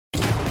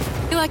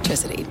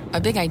Electricity,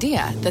 a big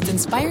idea that's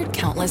inspired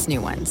countless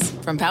new ones.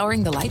 From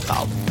powering the light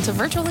bulb to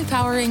virtually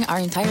powering our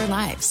entire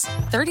lives.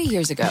 30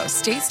 years ago,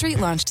 State Street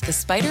launched the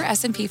SPDR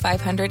S&P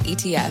 500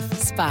 ETF,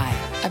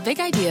 SPY. A big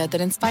idea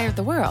that inspired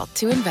the world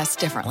to invest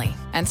differently.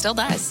 And still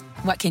does.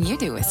 What can you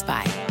do with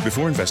SPY?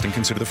 Before investing,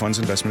 consider the fund's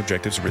investment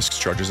objectives, risks,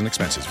 charges, and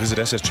expenses. Visit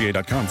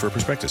ssga.com for a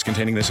prospectus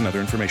containing this and other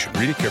information.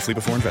 Read it carefully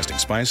before investing.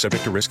 SPY is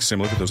subject to risks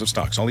similar to those of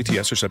stocks. All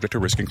ETFs are subject to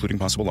risk, including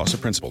possible loss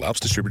of principal. Alps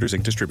Distributors,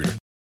 Inc. Distributor.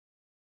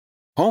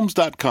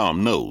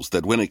 Homes.com knows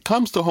that when it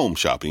comes to home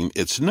shopping,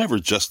 it's never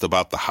just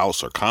about the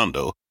house or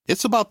condo.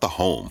 It's about the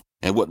home.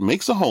 And what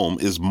makes a home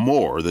is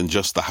more than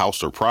just the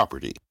house or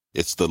property.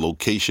 It's the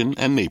location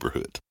and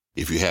neighborhood.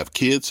 If you have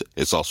kids,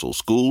 it's also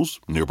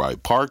schools, nearby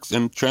parks,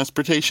 and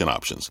transportation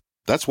options.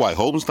 That's why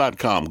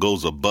Homes.com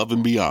goes above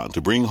and beyond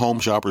to bring home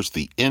shoppers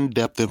the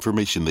in-depth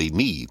information they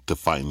need to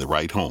find the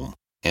right home.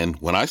 And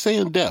when I say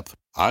in-depth,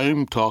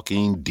 I'm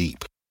talking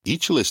deep.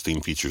 Each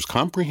listing features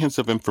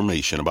comprehensive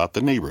information about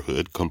the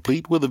neighborhood,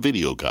 complete with a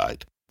video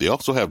guide. They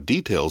also have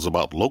details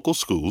about local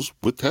schools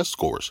with test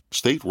scores,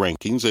 state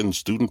rankings, and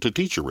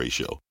student-to-teacher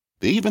ratio.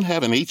 They even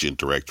have an agent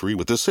directory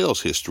with the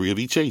sales history of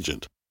each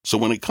agent. So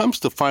when it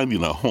comes to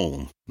finding a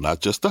home, not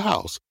just a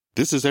house,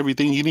 this is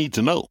everything you need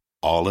to know,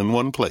 all in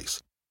one place.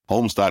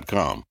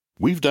 Homes.com.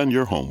 We've done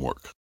your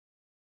homework.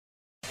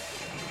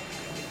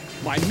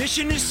 My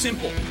mission is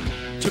simple,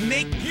 to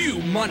make you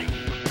money.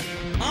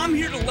 I'm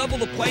here to level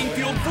the playing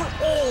field for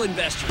all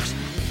investors.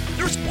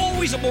 There's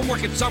always a bull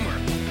market somewhere,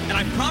 and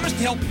I promise to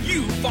help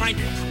you find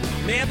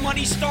it. Mad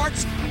Money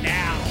starts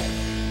now.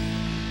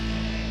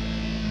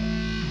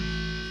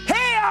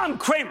 Hey, I'm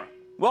Cramer.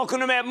 Welcome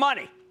to Mad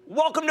Money.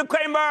 Welcome to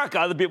Cramerica.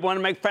 Other people want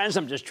to make friends.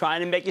 I'm just trying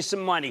to make you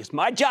some money. It's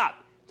my job,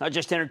 not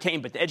just to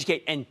entertain, but to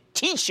educate and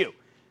teach you.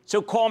 So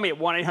call me at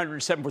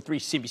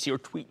 1-800-743-CBC or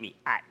tweet me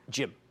at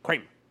Jim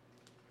Cramer.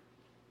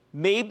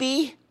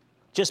 Maybe,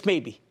 just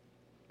maybe,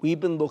 we've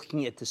been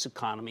looking at this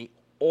economy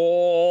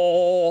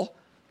all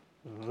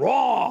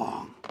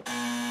wrong.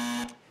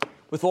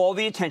 With all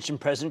the attention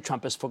President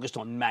Trump has focused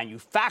on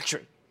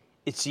manufacturing,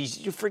 it's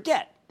easy to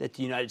forget that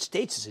the United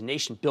States is a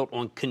nation built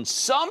on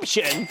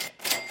consumption,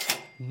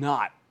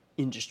 not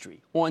industry,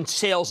 on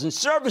sales and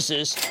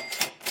services,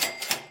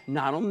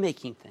 not on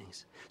making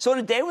things. So on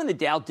a day when the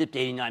Dow dipped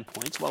 89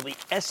 points, while the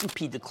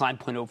S&P declined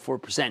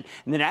 0.04%,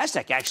 and the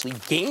Nasdaq actually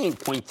gained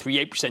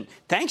 0.38%,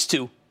 thanks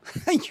to,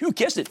 you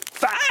guessed it,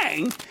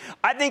 FANG,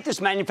 I think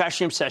this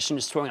manufacturing obsession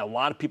is throwing a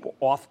lot of people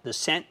off the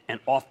scent and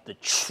off the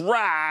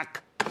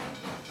track.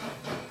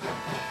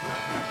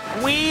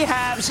 We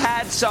have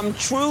had some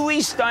truly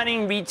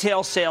stunning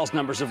retail sales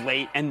numbers of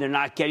late, and they're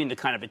not getting the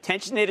kind of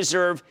attention they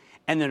deserve,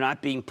 and they're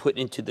not being put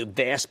into the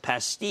vast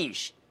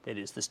pastiche that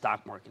is the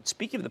stock market.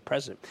 Speaking of the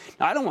president,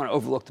 now I don't want to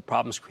overlook the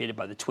problems created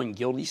by the twin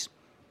guilties,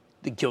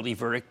 the guilty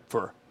verdict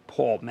for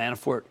Paul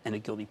Manafort and a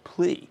guilty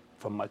plea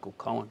from Michael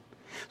Cohen.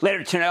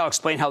 Later tonight, I'll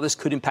explain how this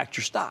could impact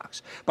your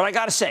stocks. But I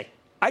got to say,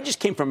 I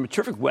just came from a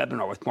terrific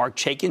webinar with Mark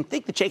Chaikin.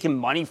 Think the Chaikin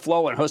Money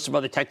Flow and a host of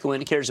other technical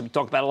indicators that we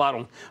talk about a lot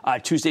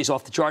on Tuesdays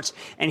Off the Charts.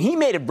 And he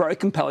made a very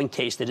compelling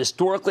case that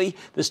historically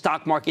the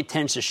stock market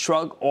tends to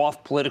shrug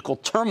off political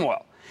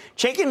turmoil.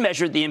 Chaikin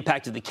measured the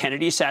impact of the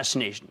Kennedy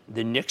assassination,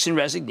 the Nixon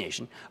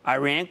resignation,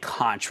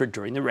 Iran-Contra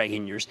during the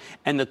Reagan years,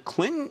 and the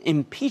Clinton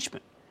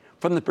impeachment.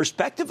 From the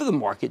perspective of the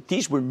market,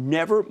 these were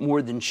never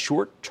more than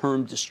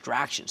short-term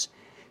distractions.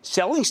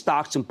 Selling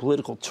stocks in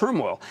political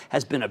turmoil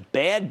has been a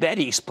bad bet,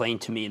 he explained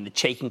to me in the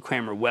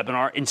Chaikin-Cramer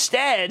webinar.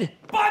 Instead,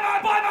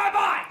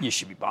 buy, you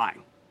should be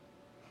buying.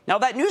 Now,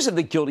 that news of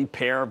the guilty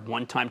pair of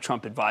one-time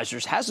Trump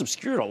advisors has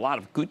obscured a lot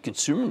of good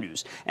consumer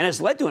news and has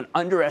led to an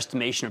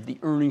underestimation of the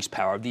earnings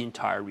power of the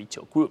entire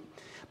retail group.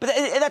 But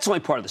that's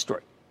only part of the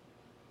story.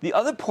 The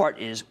other part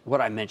is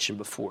what I mentioned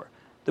before.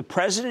 The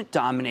president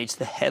dominates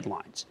the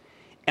headlines.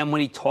 And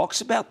when he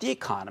talks about the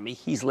economy,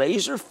 he's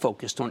laser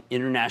focused on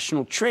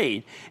international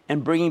trade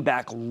and bringing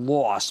back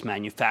lost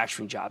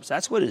manufacturing jobs.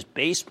 That's what his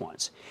base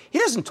wants. He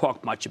doesn't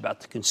talk much about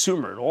the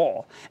consumer at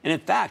all. And in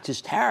fact,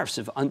 his tariffs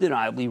have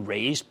undeniably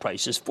raised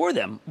prices for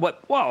them.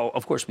 Well,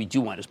 of course, we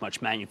do want as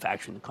much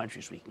manufacturing in the country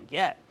as we can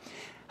get.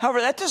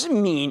 However, that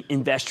doesn't mean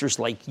investors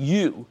like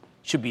you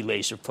should be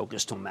laser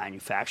focused on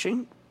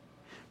manufacturing.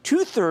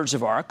 2/3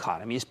 of our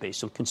economy is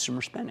based on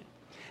consumer spending.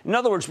 In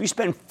other words, we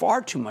spend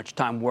far too much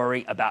time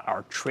worrying about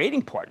our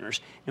trading partners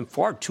and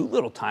far too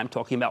little time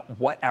talking about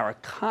what our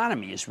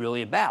economy is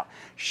really about,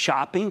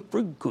 shopping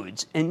for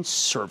goods and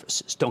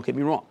services. Don't get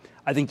me wrong.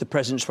 I think the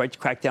president's right to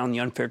crack down on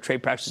the unfair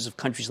trade practices of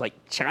countries like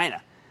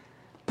China.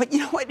 But you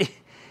know what?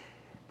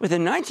 With a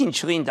 $19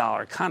 trillion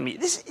economy,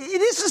 it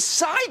is a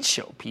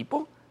sideshow,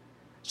 people.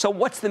 So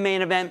what's the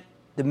main event?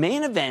 The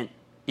main event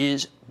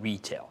is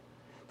retail.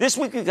 This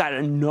week, we've got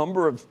a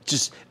number of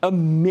just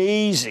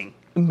amazing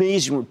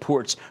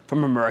reports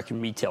from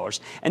American retailers.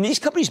 And these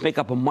companies make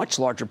up a much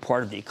larger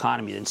part of the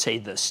economy than, say,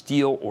 the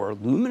steel or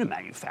aluminum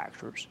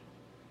manufacturers.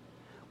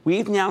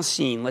 We've now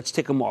seen, let's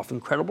tick them off,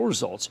 incredible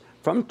results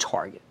from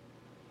Target,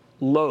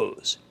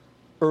 Lowe's,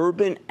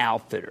 Urban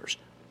Outfitters,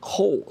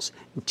 Kohl's,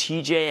 and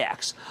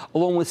TJX,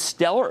 along with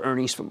stellar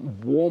earnings from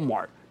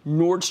Walmart,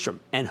 Nordstrom,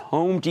 and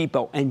Home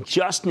Depot, and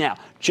just now,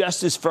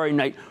 just this very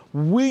night,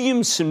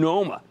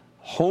 Williams-Sonoma,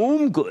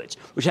 Home Goods,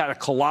 which had a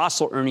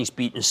colossal earnings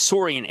beat and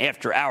soaring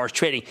after-hours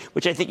trading,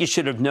 which I think you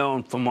should have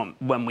known from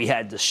when we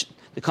had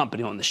the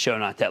company on the show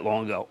not that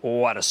long ago.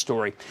 What a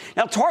story.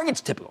 Now, Target's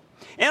typical.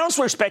 Analysts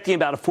were expecting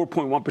about a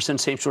 4.1%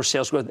 same-store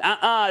sales growth.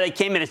 They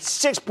came in at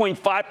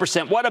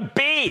 6.5%. What a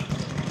beat!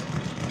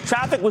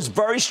 Traffic was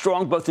very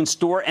strong both in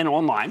store and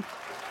online.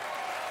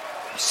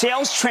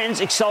 Sales trends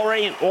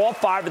accelerating in all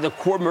 5 of the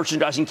core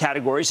merchandising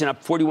categories and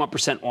up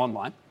 41%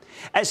 online.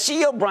 As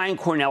CEO Brian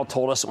Cornell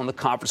told us on the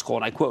conference call,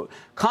 and I quote,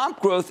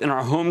 comp growth in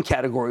our home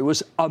category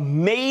was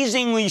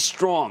amazingly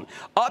strong,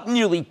 up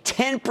nearly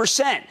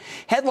 10%.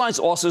 Hardlines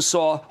also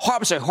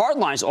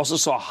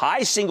saw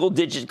high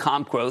single-digit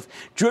comp growth,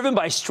 driven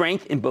by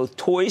strength in both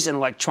toys and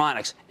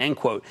electronics, end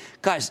quote.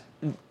 Guys,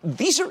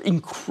 these are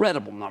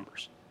incredible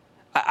numbers.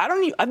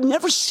 I've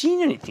never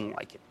seen anything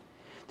like it.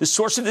 The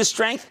source of this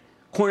strength?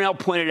 Cornell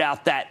pointed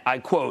out that, I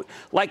quote,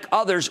 like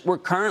others, we're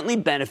currently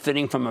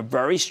benefiting from a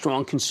very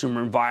strong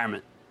consumer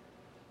environment.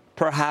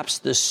 Perhaps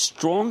the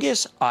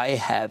strongest I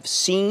have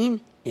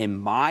seen in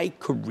my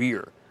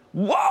career.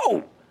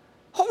 Whoa!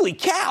 Holy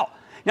cow!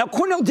 Now,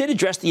 Cornell did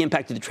address the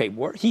impact of the trade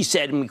war. He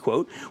said, and we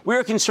quote, we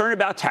are concerned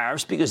about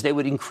tariffs because they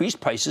would increase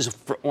prices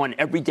on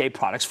everyday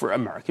products for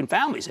American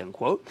families, end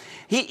quote.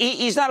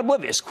 He's not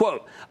oblivious.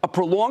 Quote, a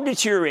prolonged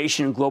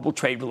deterioration in global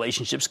trade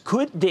relationships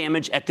could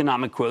damage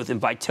economic growth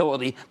and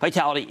vitality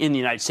in the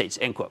United States,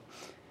 end quote.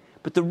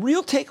 But the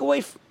real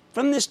takeaway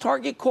from this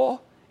Target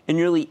call, and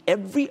nearly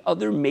every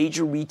other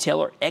major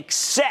retailer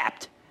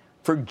except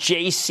for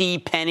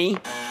JCPenney,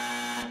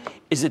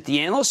 is that the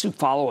analysts who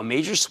follow a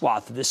major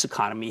swath of this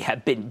economy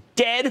have been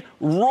dead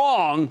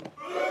wrong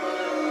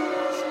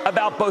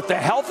about both the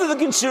health of the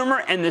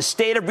consumer and the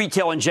state of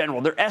retail in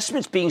general. Their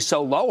estimates being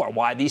so low are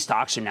why these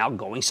stocks are now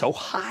going so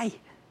high.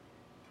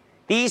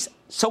 These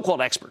so-called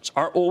experts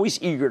are always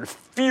eager to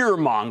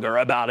fearmonger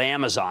about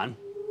Amazon.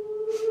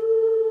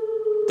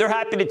 They're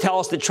happy to tell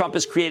us that Trump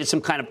has created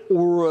some kind of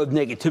aura of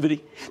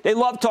negativity. They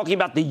love talking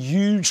about the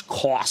huge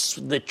costs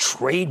of the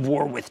trade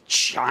war with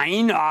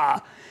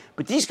China.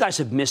 But these guys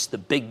have missed the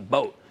big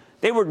boat.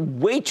 They were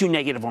way too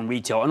negative on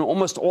retail, and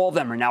almost all of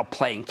them are now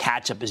playing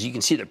catch-up. As you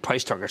can see, their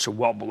price targets are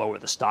well below where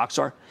the stocks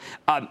are.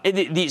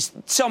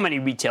 So many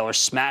retailers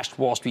smashed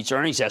Wall Street's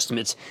earnings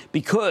estimates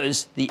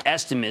because the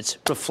estimates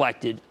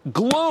reflected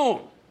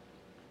gloom.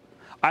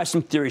 I have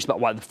some theories about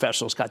why the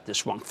professionals got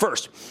this wrong.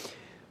 First,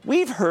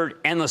 we've heard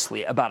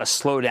endlessly about a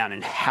slowdown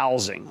in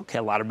housing. Okay,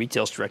 a lot of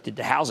retail is directed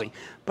to housing.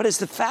 But as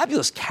the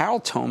fabulous Carol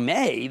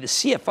Tomei, the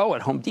CFO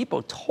at Home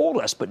Depot, told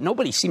us, but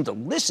nobody seemed to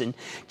listen,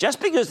 just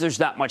because there's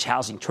not much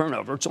housing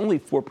turnover, it's only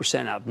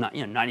 4% out of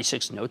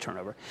 96 no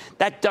turnover,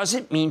 that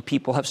doesn't mean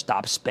people have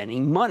stopped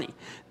spending money.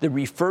 The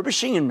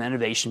refurbishing and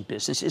renovation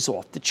business is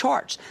off the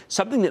charts,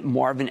 something that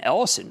Marvin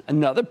Ellison,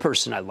 another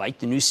person I like,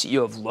 the new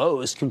CEO of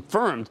Lowe's,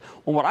 confirmed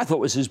on what I thought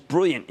was his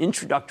brilliant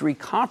introductory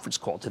conference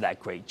call to that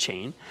great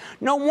chain.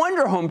 No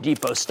wonder Home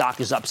Depot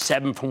stock is up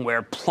 7 from where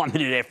it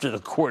plummeted after the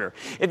quarter.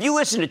 If you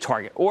listen to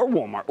Target or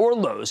Walmart or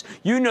Lowe's,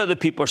 you know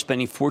that people are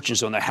spending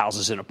fortunes on their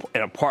houses and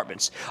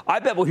apartments. I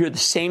bet we'll hear the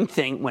same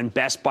thing when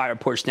Best Buy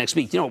reports next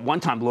week. You know,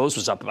 one time Lowe's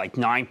was up like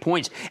 9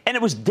 points, and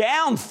it was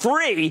down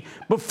 3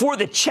 before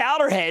the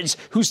chowderheads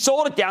who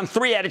sold it down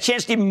 3 had a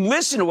chance to even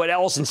listen to what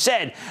Ellison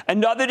said.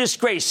 Another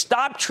disgrace.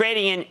 Stop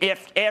trading in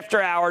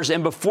after hours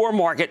and before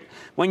market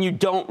when you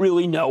don't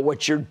really know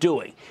what you're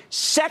doing.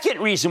 Second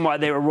reason why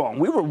they were wrong.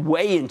 We were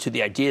way into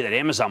the idea that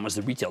Amazon was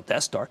the retail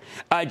Death Star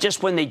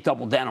just when they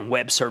doubled down on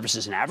web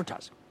services and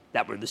advertising.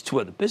 That were the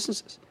 2 other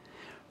businesses.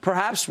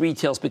 Perhaps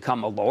retail's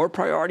become a lower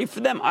priority for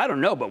them. I don't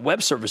know, but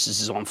web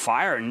services is on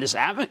fire, and this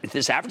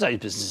advertising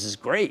business is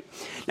great.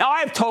 Now, I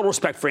have total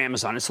respect for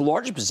Amazon. It's the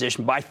largest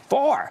position by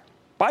far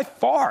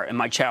in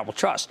my charitable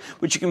trust,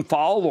 which you can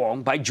follow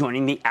along by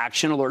joining the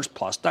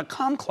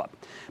ActionAlertsPlus.com club.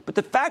 But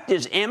the fact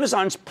is,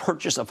 Amazon's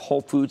purchase of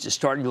Whole Foods is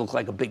starting to look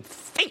like a big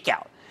fake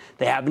out.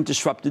 They haven't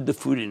disrupted the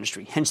food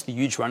industry, hence the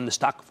huge run in the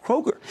stock of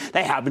Kroger.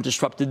 They haven't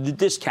disrupted the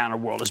discounter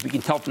world, as we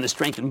can tell from the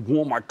strength in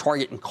Walmart,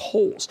 Target, and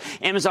Kohl's.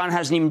 Amazon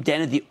hasn't even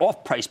dented the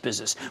off-price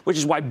business, which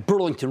is why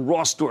Burlington,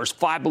 Ross Stores,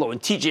 Five Below, and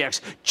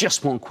TJX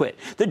just won't quit.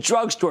 The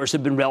drugstores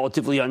have been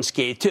relatively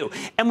unscathed, too.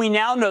 And we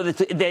now know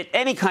that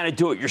any kind of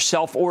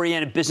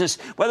do-it-yourself-oriented business,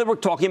 whether we're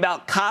talking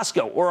about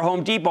Costco or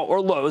Home Depot or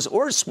Lowe's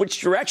or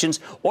Switch Directions,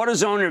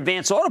 AutoZone, and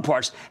Advanced Auto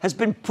Parts, has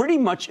been pretty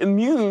much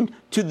immune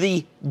to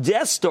the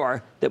Death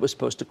Star that was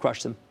supposed to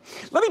crush them.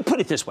 Let me put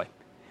it this way.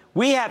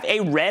 We have a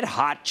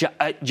red-hot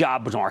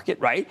job market,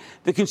 right?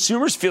 The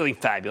consumer's feeling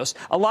fabulous.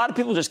 A lot of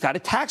people just got a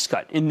tax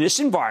cut. In this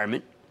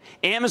environment,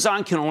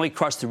 Amazon can only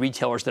crush the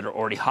retailers that are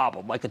already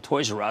hobbled, like a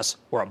Toys R Us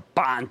or a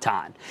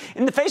Bon-Ton.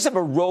 In the face of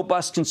a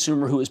robust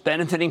consumer who is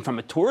benefiting from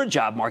a torrid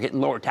job market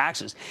and lower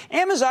taxes,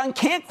 Amazon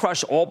can't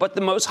crush all but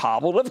the most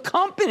hobbled of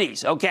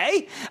companies,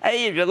 okay?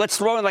 Let's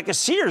throw in like a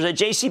Sears, a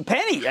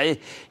JCPenney.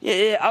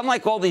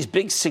 Unlike all these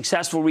big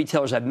successful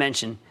retailers I've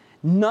mentioned,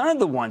 none of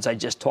the ones I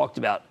just talked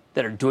about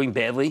that are doing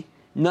badly,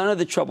 none of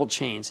the troubled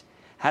chains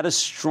had a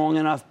strong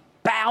enough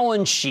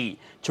balance sheet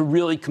to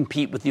really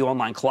compete with the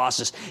online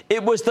colossus.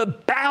 It was the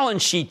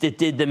balance sheet that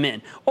did them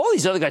in. All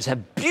these other guys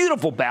have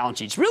beautiful balance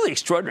sheets, really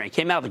extraordinary.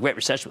 Came out of the Great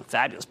Recession with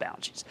fabulous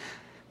balance sheets.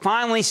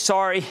 Finally,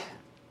 sorry,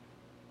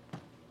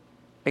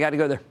 I got to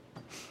go there.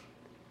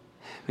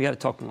 We got to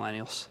talk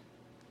millennials.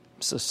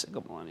 I'm so sick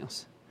of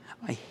millennials.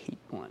 I hate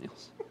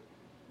millennials.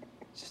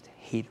 Just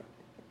hate them.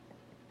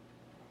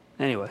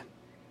 Anyway,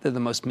 they're the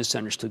most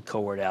misunderstood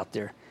cohort out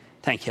there.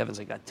 Thank heavens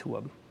I got two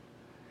of them.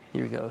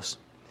 Here goes.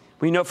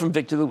 We know from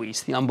Victor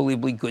Luis, the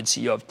unbelievably good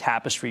CEO of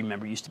Tapestry,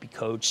 remember, used to be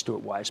Coach,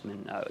 Stuart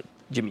Weissman,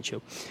 Jimmy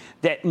Choo,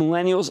 that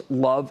millennials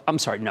love,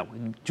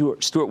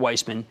 Stuart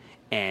Weissman,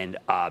 and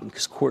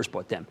because Coors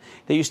bought them.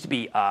 They used to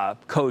be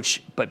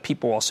Coach, but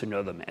people also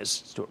know them as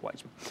Stuart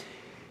Weissman.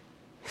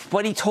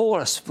 But he told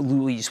us,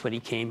 Luis, when he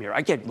came here,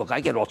 I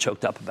get all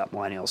choked up about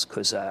millennials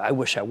because I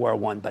wish I were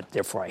one, but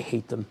therefore I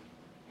hate them.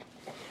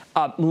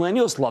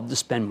 Millennials love to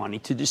spend money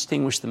to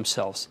distinguish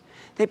themselves.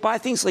 They buy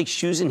things like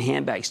shoes and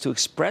handbags to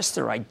express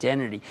their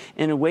identity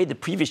in a way the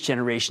previous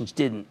generations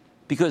didn't,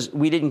 because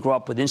we didn't grow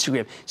up with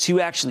Instagram. So you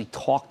actually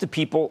talk to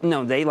people.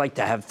 No, they like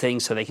to have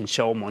things so they can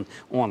show them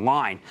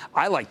online.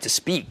 I like to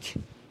speak.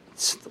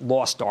 It's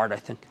lost art, I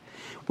think.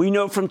 We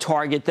know from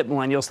Target that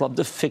millennials love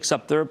to fix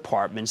up their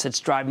apartments. That's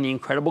driving the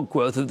incredible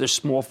growth of their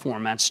small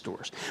format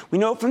stores. We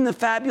know from the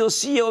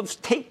fabulous CEO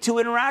of Take-Two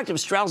Interactive,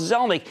 Strauss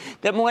Zelnick,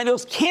 that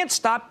millennials can't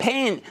stop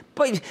playing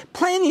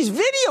these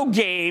video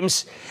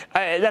games.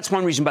 That's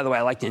one reason, by the way,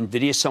 I like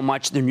NVIDIA so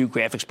much. Their new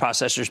graphics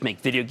processors make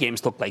video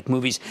games look like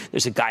movies.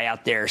 There's a guy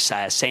out there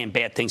saying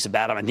bad things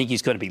about him. I think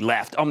he's going to be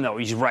left. Oh, no,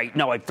 he's right.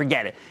 No, I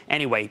forget it.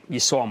 Anyway,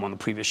 you saw him on the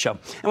previous show.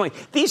 Anyway,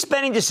 these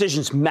spending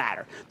decisions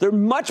matter. They're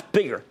much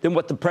bigger than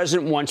what the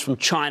president wants from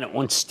China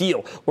on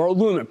steel or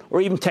aluminum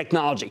or even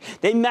technology.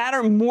 They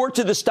matter more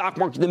to the stock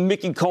market than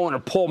Mickey Cohen or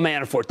Paul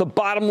Manafort. The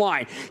bottom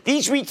line,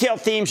 these retail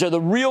themes are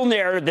the real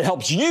narrative that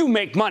helps you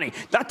make money,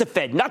 not the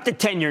Fed, not the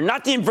 10-year,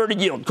 not the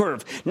inverted yield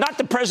curve, not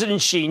the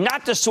President Xi,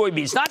 not the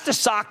soybeans, not the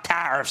sock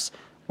tariffs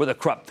or the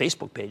corrupt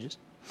Facebook pages.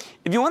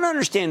 If you want to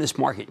understand this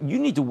market, you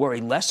need to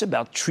worry less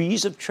about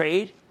trees of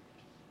trade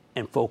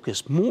and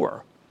focus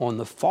more on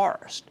the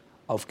forest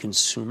of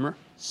consumer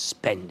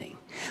spending.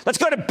 Let's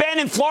go to Ben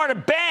in Florida.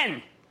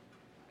 Ben!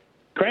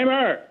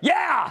 Cramer.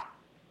 Yeah.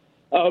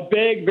 A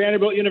big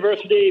Vanderbilt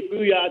University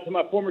booyah to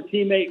my former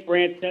teammate,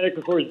 Brandt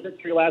Snedeker, for his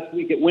victory last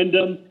week at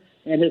Wyndham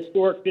and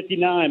historic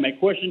 59. My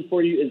question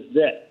for you is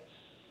this.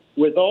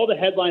 With all the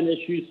headline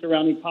issues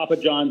surrounding Papa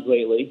John's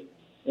lately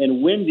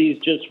and Wendy's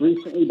just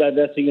recently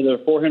divesting of their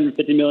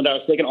 $450 million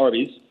stake in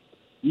Arby's,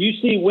 you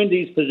see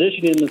Wendy's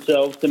positioning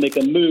themselves to make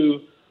a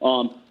move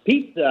on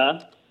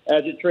pizza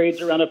as it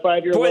trades around a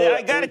 5-year low. Boy,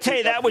 I got to tell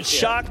you, that would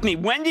shock me.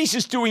 Wendy's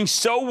is doing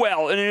so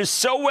well, and it is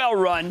so well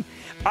run.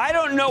 I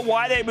don't know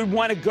why they would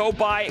want to go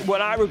by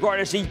what I regard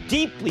as a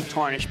deeply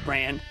tarnished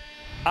brand.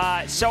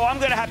 So I'm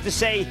going to have to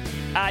say,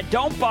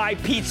 don't buy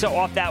pizza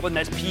off that one.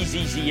 That's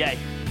PZZA.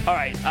 All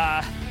right,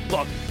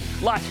 look,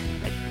 the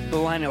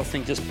millennial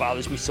thing just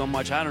bothers me so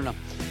much. I don't know.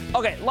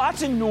 Okay,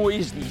 lots of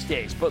noise these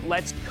days, but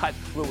let's cut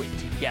through it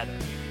together.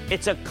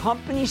 It's a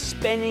company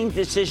spending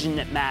decision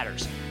that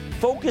matters.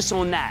 Focus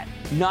on that,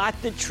 not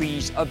the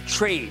trees of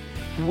trade.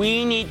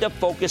 We need to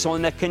focus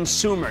on the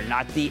consumer,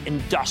 not the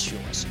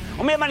industrialist.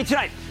 On Mad Money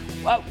tonight,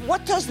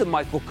 what does the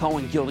Michael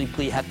Cohen guilty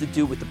plea have to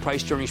do with the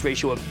price-earnings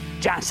ratio of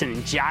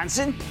Johnson &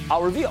 Johnson?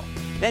 I'll reveal.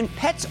 Then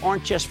pets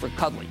aren't just for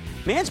cuddling.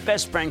 Man's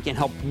best friend can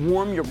help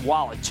warm your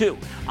wallet, too.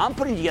 I'm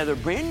putting together a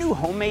brand new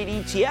homemade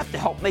ETF to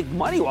help make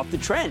money off the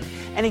trend.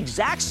 And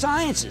Exact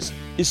Sciences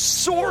is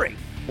soaring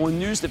on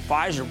news that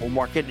Pfizer will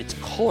market its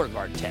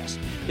Cologuard test.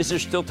 Is there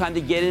still time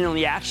to get in on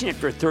the action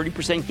after a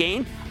 30%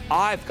 gain?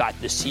 I've got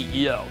the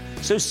CEO.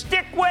 So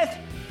stick with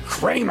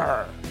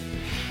Cramer.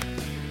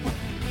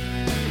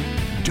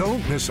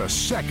 Don't miss a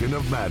second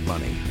of Mad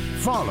Money.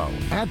 Follow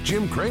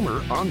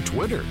 @JimCramer on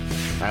Twitter.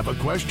 Have a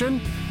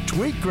question?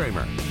 Tweet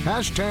Cramer.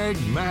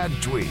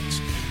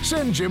 #MadTweets.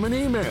 Send Jim an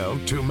email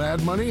to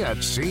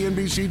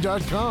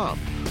madmoney@cnbc.com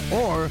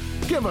or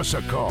give us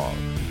a call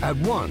at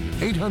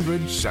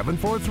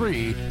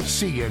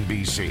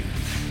 1-800-743-CNBC.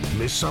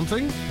 Miss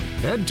something?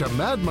 Head to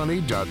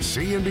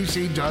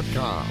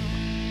madmoney.cnbc.com.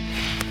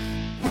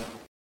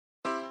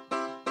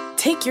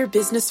 Take your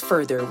business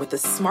further with the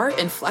smart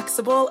and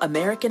flexible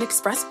American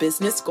Express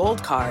Business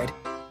Gold Card.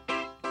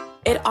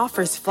 It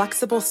offers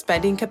flexible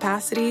spending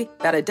capacity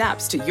that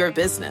adapts to your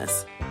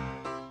business.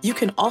 You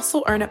can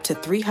also earn up to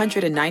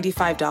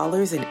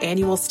 $395 in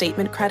annual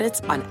statement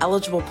credits on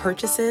eligible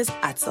purchases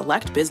at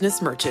select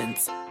business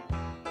merchants.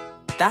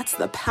 That's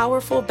the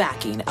powerful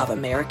backing of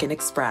American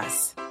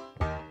Express.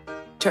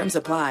 Terms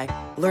apply.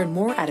 Learn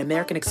more at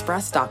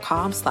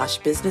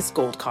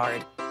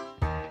americanexpress.com/businessgoldcard.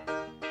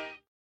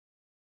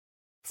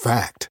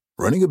 Fact.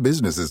 Running a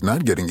business is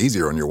not getting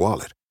easier on your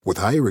wallet. With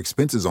higher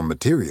expenses on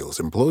materials,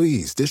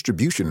 employees,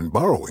 distribution, and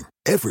borrowing,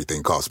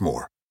 everything costs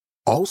more.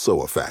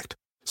 Also a fact.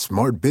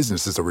 Smart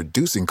businesses are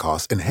reducing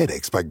costs and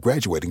headaches by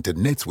graduating to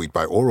NetSuite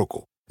by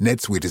Oracle.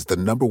 NetSuite is the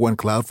 #1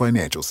 cloud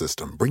financial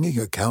system, bringing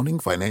accounting,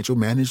 financial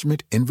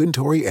management,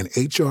 inventory, and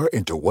HR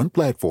into one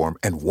platform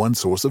and one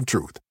source of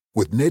truth.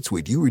 With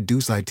NetSuite, you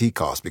reduce IT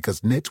costs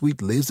because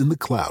NetSuite lives in the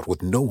cloud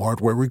with no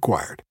hardware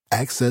required,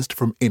 accessed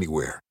from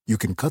anywhere. You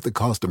can cut the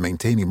cost of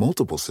maintaining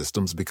multiple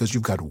systems because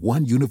you've got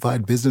one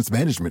unified business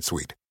management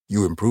suite.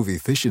 You improve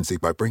efficiency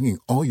by bringing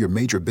all your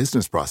major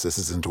business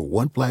processes into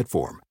one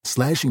platform,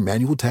 slashing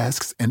manual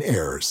tasks and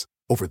errors.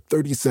 Over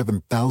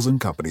 37,000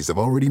 companies have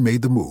already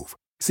made the move.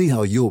 See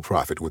how you'll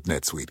profit with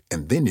NetSuite,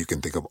 and then you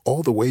can think of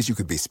all the ways you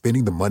could be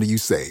spending the money you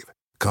save.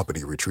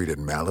 Company retreat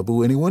in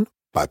Malibu, anyone?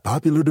 By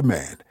popular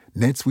demand,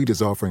 NetSuite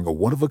is offering a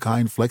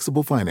one-of-a-kind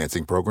flexible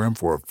financing program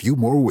for a few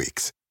more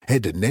weeks.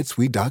 Head to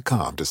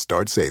netsuite.com to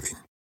start saving.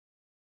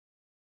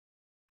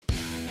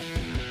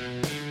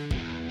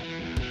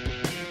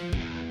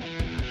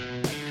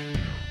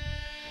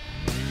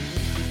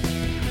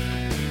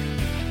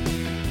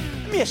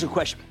 Let me ask you a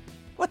question.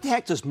 What the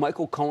heck does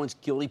Michael Cohen's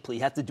guilty plea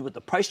have to do with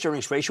the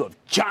price-to-earnings ratio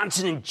of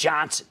Johnson &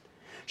 Johnson?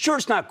 Sure,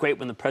 it's not great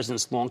when the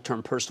president's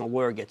long-term personal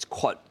lawyer gets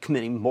caught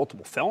committing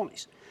multiple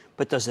felonies,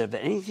 but does it have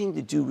anything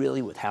to do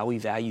really with how we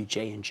value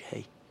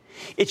J&J?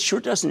 It sure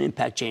doesn't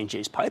impact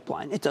J&J's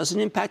pipeline. It doesn't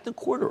impact the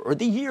quarter or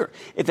the year.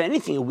 If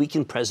anything, a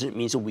weakened president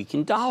means a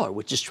weakened dollar,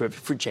 which is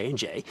terrific for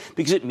J&J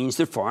because it means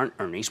their foreign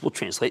earnings will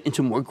translate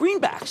into more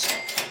greenbacks.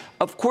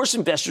 Of course,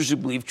 investors who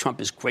believe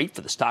Trump is great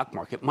for the stock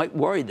market might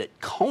worry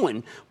that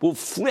Cohen will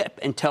flip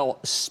and tell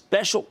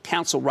special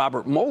counsel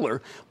Robert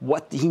Mueller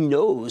what he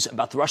knows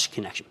about the Russia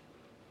connection.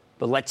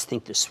 But let's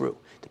think this through.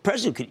 The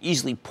president could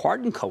easily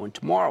pardon Cohen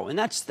tomorrow, and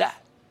that's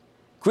that.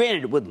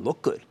 Granted, it wouldn't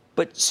look good,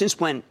 but since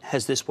when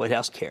has this White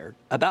House cared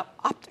about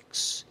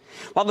optics?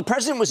 While the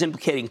president was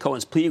implicating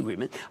Cohen's plea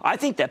agreement, I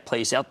think that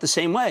plays out the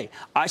same way.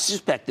 I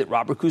suspect that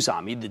Robert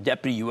Khuzami, the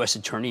deputy U.S.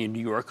 attorney in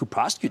New York who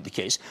prosecuted the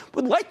case,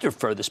 would like to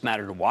refer this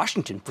matter to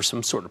Washington for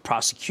some sort of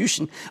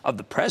prosecution of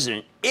the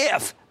president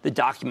if the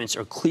documents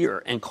are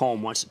clear and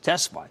Cohen wants to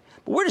testify.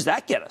 But where does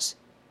that get us?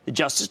 The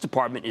Justice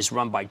Department is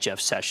run by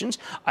Jeff Sessions.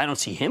 I don't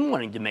see him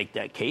wanting to make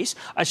that case.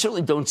 I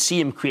certainly don't see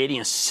him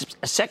creating a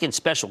second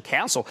special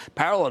counsel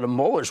parallel to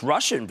Mueller's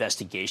Russia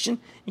investigation.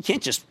 You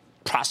can't just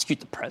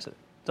prosecute the president.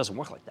 It doesn't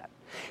work like that.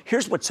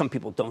 Here's what some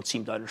people don't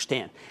seem to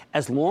understand.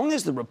 As long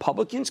as the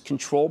Republicans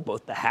control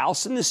both the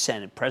House and the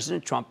Senate,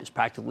 President Trump is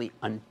practically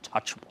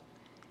untouchable.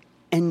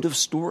 End of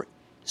story.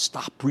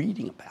 Stop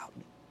reading about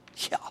it.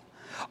 Yeah.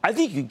 I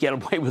think you could get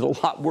away with a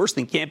lot worse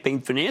than campaign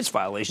finance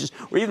violations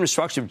or even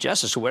obstruction of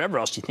justice or whatever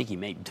else you think he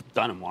may have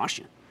done in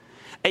Washington.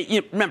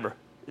 Remember,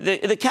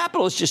 the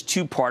Capitol is just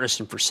too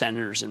partisan for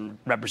senators and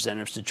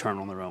representatives to turn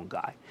on their own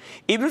guy.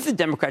 Even if the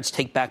Democrats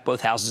take back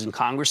both houses in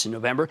Congress in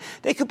November,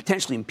 they could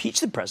potentially impeach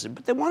the president,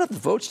 but they won't have the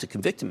votes to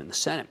convict him in the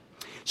Senate.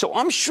 So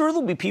I'm sure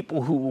there'll be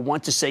people who will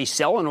want to say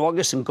sell in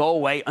August and go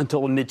away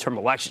until the midterm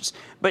elections.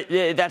 But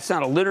that's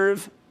not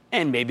alliterative,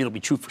 and maybe it'll be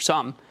true for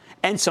some.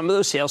 And some of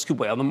those sales could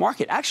weigh on the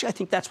market. Actually, I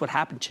think that's what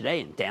happened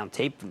today in down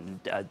tape in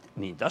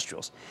the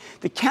industrials.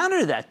 The counter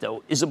to that,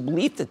 though, is a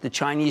belief that the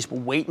Chinese will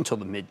wait until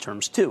the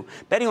midterms, too,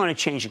 betting on a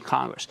change in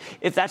Congress.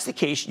 If that's the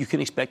case, you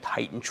can expect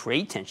heightened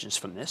trade tensions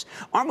from this.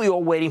 Aren't we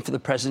all waiting for the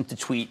president to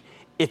tweet,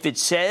 if it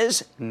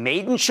says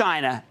made in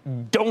China,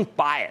 don't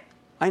buy it?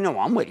 I know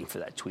I'm waiting for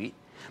that tweet.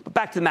 But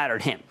back to the matter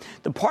at hand.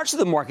 The parts of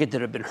the market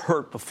that have been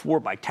hurt before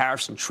by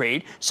tariffs and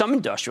trade, some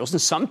industrials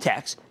and some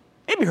techs,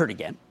 may be hurt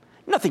again.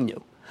 Nothing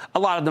new. A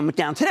lot of them went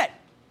down today.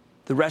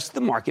 The rest of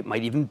the market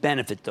might even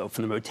benefit, though,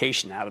 from the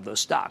rotation out of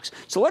those stocks.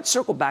 So let's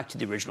circle back to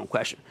the original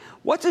question.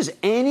 What does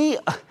any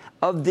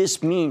of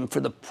this mean for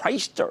the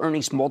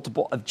price-to-earnings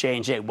multiple of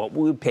J&J? What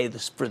will we pay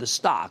for the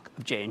stock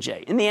of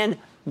J&J? In the end,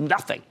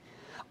 nothing.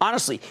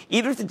 Honestly,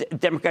 even if the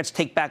Democrats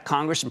take back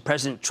Congress and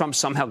President Trump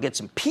somehow gets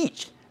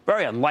impeached,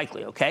 very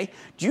unlikely, okay?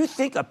 Do you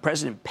think a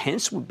President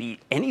Pence would be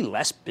any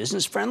less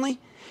business-friendly?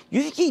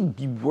 You think he'd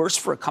be worse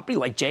for a company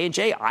like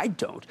J&J? I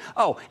don't.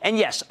 Oh, and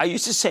yes, I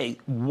used to say,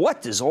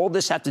 what does all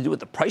this have to do with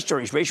the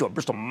price-to-earnings ratio of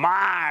Bristol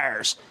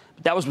Myers?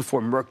 But that was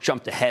before Merck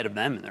jumped ahead of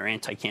them in their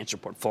anti-cancer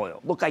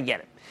portfolio. Look, I get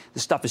it.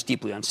 This stuff is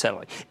deeply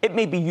unsettling. It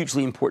may be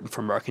hugely important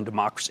for American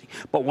democracy.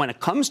 But when it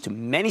comes to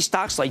many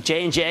stocks like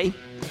J&J,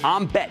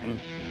 I'm betting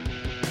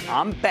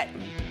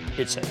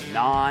it's a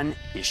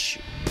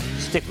non-issue.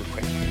 Stick with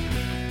Kramer.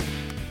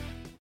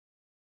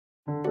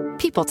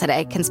 People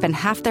today can spend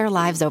half their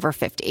lives over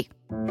 50.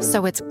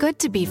 So it's good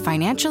to be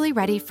financially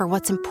ready for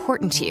what's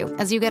important to you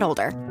as you get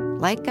older,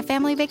 like a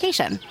family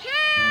vacation.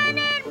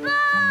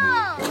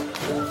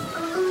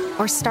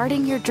 Or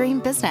starting your dream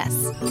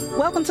business.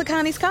 Welcome to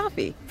Connie's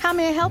Coffee. How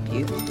may I help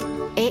you?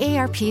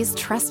 AARP's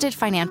trusted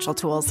financial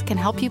tools can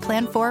help you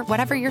plan for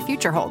whatever your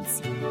future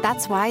holds.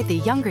 That's why the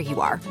younger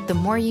you are, the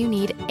more you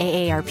need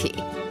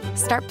AARP.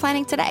 Start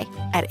planning today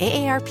at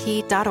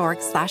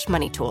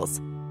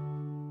aarp.org/moneytools.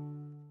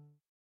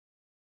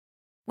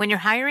 When you're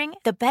hiring,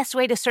 the best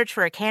way to search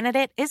for a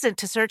candidate isn't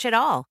to search at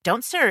all.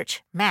 Don't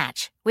search,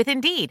 match with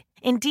Indeed.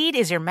 Indeed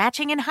is your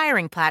matching and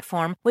hiring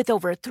platform with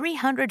over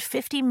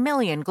 350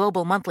 million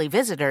global monthly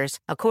visitors,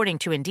 according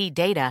to Indeed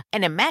data,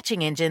 and a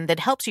matching engine that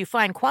helps you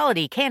find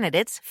quality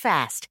candidates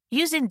fast.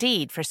 Use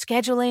Indeed for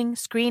scheduling,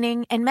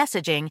 screening, and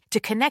messaging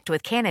to connect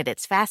with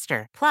candidates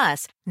faster.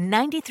 Plus,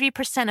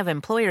 93% of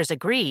employers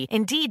agree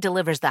Indeed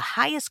delivers the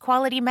highest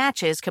quality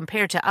matches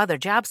compared to other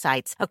job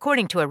sites,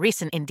 according to a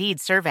recent Indeed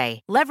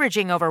survey.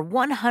 Leveraging over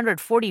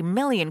 140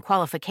 million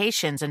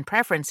qualifications and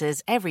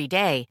preferences every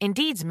day,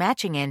 Indeed's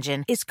matching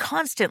engine is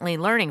constantly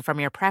learning from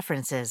your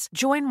preferences.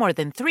 Join more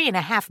than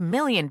 3.5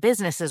 million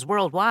businesses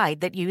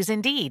worldwide that use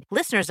Indeed.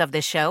 Listeners of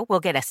this show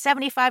will get a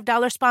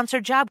 $75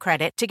 sponsored job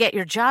credit to get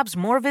your jobs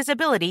more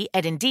visibility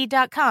at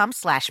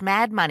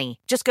Indeed.com/madmoney.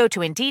 Just go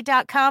to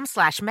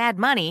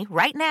Indeed.com/madmoney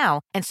right now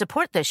and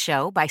support this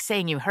show by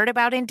saying you heard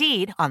about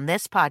Indeed on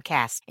this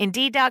podcast.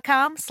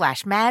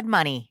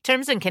 Indeed.com/madmoney.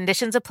 Terms and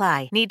conditions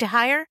apply. Need to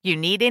hire? You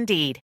need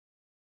Indeed.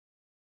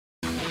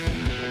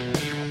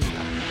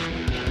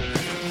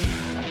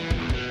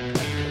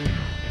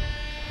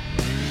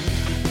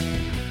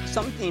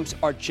 Some themes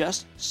are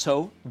just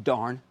so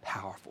darn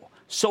powerful,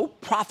 so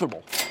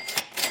profitable,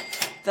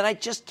 that I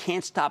just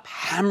can't stop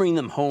hammering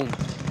them home.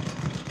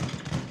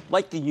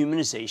 Like the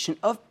humanization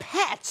of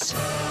pets.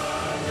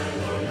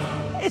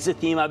 It's a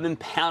theme I've been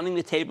pounding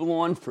the table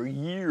on for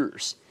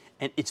years,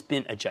 and it's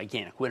been a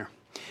gigantic winner.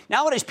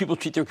 Nowadays, people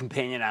treat their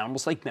companion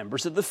animals like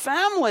members of the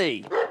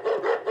family.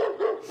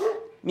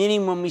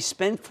 Meaning when we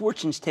spend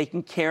fortunes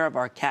taking care of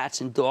our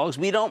cats and dogs,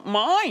 we don't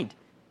mind.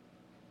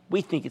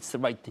 We think it's the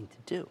right thing to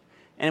do.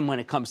 And when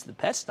it comes to the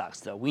pet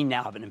stocks, though, we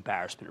now have an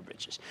embarrassment of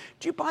riches.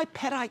 Do you buy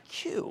Pet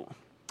IQ?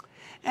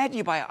 And do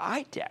you buy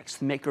IDEXX,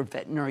 the maker of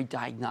veterinary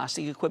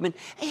diagnostic equipment?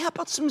 Hey, how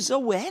about some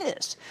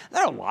Zoetis?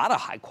 There are a lot of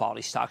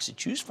high-quality stocks to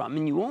choose from,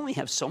 and you only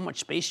have so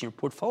much space in your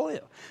portfolio.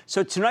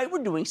 So tonight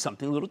we're doing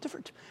something a little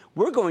different.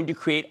 We're going to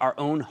create our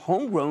own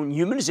homegrown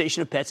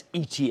humanization of pets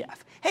ETF.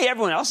 Hey,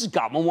 everyone else has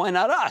got one, why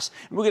not us?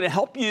 And we're going to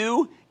help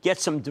you get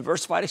some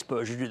diversified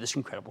exposure to this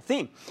incredible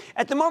theme.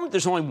 At the moment,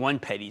 there's only one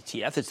pet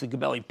ETF. It's the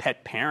Gabelli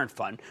Pet Parent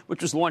Fund,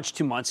 which was launched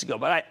 2 months ago,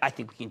 but I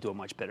think we can do a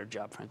much better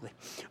job, frankly.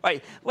 All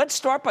right, let's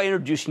start by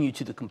introducing you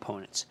to the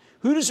components.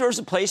 Who deserves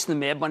a place in the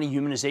Mad Money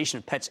Humanization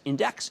of Pets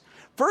Index?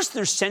 First,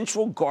 there's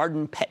Central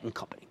Garden Pet &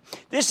 Company.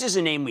 This is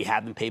a name we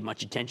haven't paid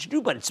much attention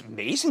to, but it's an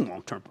amazing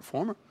long-term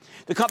performer.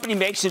 The company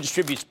makes and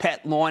distributes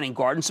pet, lawn, and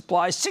garden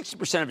supplies.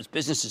 60% of its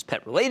business is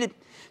pet-related.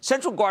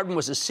 Central Garden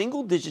was a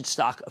single-digit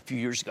stock a few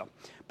years ago.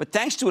 But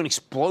thanks to an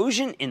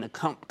explosion in the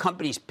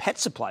company's pet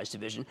supplies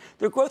division,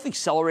 their growth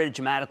accelerated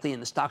dramatically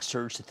and the stock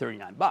surged to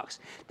 $39.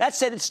 That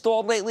said, it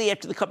stalled lately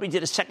after the company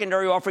did a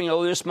secondary offering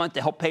earlier this month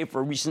to help pay for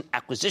a recent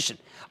acquisition.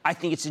 I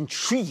think it's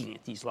intriguing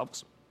at these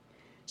levels.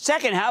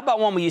 Second, how about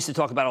one we used to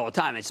talk about all the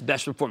time? It's the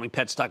best-performing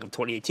pet stock of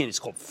 2018. It's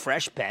called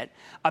Freshpet,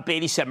 up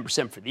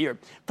 87% for the year.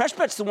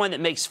 Freshpet's the one that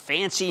makes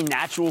fancy,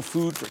 natural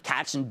food for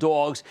cats and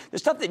dogs, the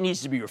stuff that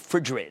needs to be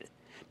refrigerated.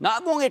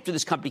 Not long after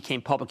this company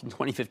came public in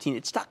 2015,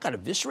 its stock got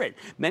eviscerated.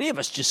 Many of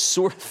us just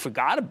sort of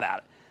forgot about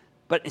it.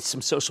 But it's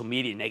some social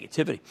media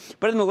negativity.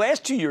 But in the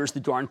last 2 years, the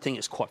darn thing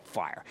has caught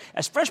fire.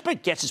 As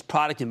Freshpet gets its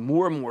product in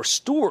more and more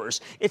stores,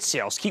 its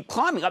sales keep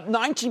climbing, up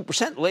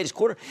 19% in the latest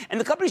quarter.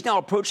 And the company's now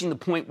approaching the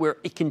point where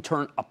it can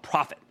turn a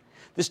profit.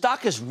 The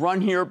stock has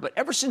run here, but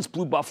ever since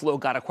Blue Buffalo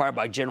got acquired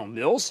by General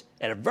Mills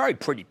at a very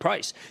pretty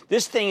price,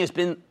 this thing has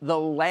been the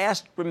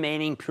last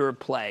remaining pure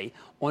play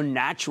on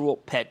natural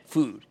pet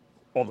food.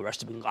 All the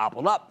rest have been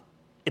gobbled up.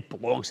 It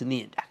belongs in the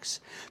index.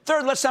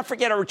 Third, let's not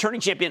forget our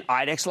returning champion,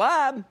 IDEXX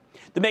Lab,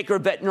 the maker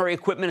of veterinary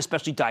equipment,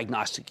 especially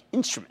diagnostic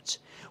instruments.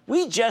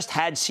 We just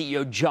had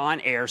CEO John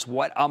Ayers,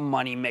 what a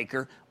money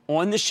maker,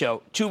 on the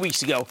show 2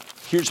 weeks ago.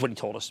 Here's what he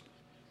told us.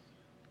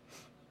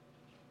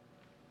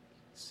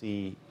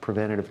 See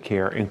preventative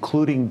care,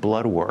 including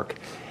blood work,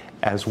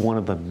 as one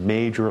of the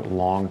major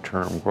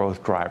long-term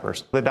growth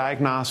drivers. The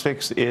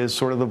diagnostics is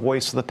sort of the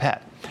voice of the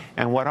pet.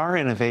 And what our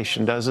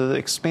innovation does is it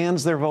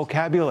expands their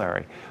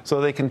vocabulary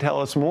so they can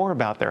tell us more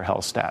about their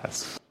health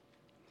status.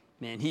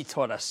 Man, he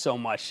taught us so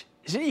much.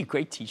 Isn't he a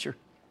great teacher?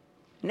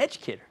 An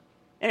educator.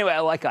 Anyway, I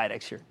like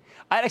IDEXX here.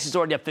 IDEXX is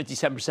already up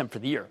 57% for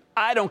the year.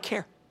 I don't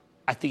care.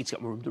 I think it's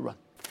got more room to run.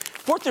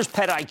 Fourth, there's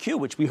Pet IQ,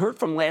 which we heard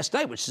from last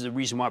night, which is the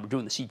reason why we're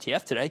doing the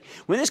CTF today.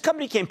 When this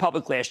company came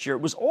public last year,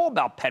 it was all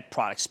about pet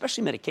products,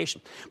 especially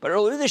medication. But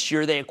earlier this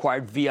year, they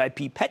acquired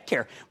VIP Pet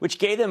Care, which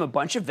gave them a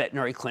bunch of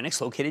veterinary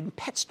clinics located in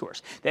pet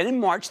stores. Then in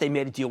March, they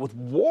made a deal with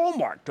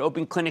Walmart to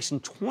open clinics in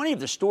 20 of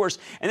their stores,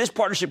 and this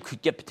partnership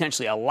could get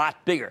potentially a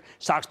lot bigger.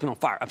 Stock's been on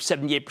fire, up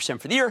 78%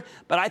 for the year,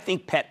 but I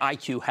think Pet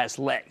IQ has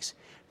legs.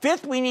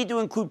 Fifth, we need to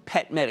include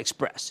PetMed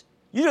Express.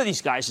 You know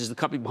these guys as the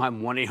company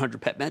behind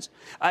 1-800-PET-MEDS.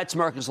 It's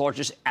America's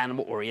largest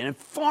animal-oriented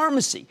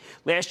pharmacy.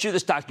 Last year,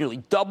 the stock nearly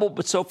doubled,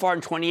 but so far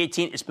in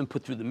 2018, it's been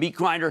put through the meat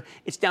grinder.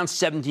 It's down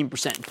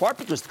 17%, in part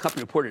because the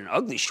company reported an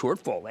ugly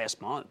shortfall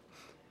last month.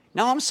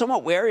 Now, I'm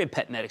somewhat wary of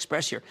PetMed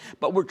Express here,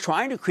 but we're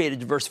trying to create a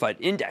diversified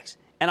index.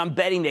 and I'm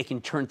betting they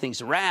can turn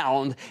things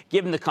around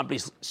given the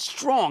company's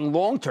strong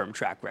long-term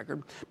track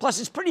record. Plus,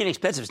 it's pretty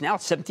inexpensive. Now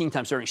it's 17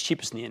 times earnings,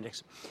 cheapest in the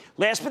index.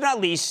 Last but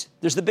not least,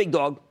 there's the big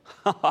dog,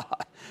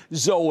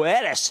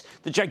 Zoetis,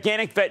 the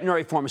gigantic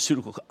veterinary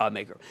pharmaceutical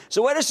maker.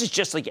 Zoetis is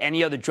just like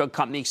any other drug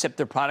company, except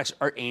their products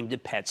are aimed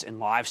at pets and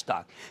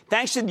livestock.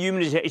 Thanks to the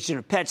humanization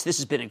of pets, this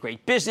has been a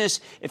great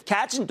business. If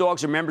cats and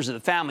dogs are members of the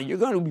family, you're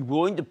going to be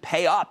willing to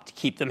pay up to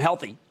keep them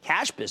healthy.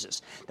 Cash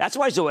business. That's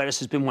why Zoetis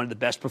has been one of the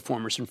best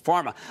performers in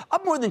pharma,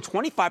 up more than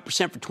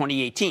 25% for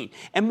 2018,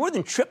 and more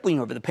than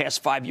tripling over the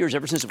past 5 years,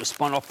 ever since it was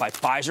spun off by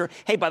Pfizer.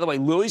 Hey, by the way,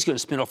 Lilly's going to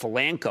spin off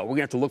Elanco. We're going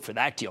to have to look for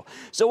that deal.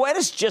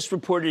 Zoetis just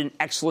reported an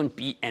excellent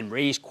beat and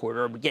raise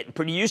quarter. We're getting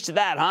pretty used to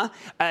that, huh?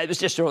 It was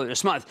just earlier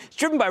this month. It's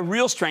driven by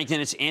real strength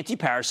in its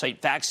anti-parasite,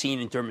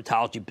 vaccine, and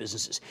dermatology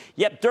businesses.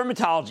 Yep,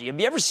 dermatology. Have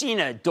you ever seen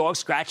a dog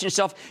scratching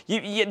itself?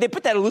 They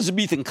put that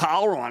Elizabethan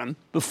collar on him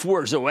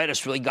before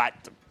Zoetis really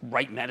got the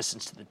right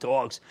medicines to the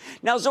dogs.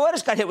 Now,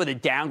 Zoetis got hit with a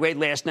downgrade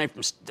last night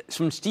from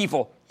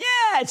Stifel.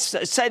 Yeah,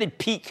 it's cited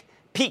peak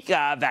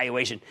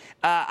valuation.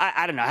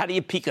 I don't know. How do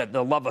you peak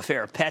the love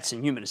affair of pets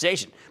and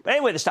humanization? But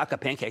anyway, the stock got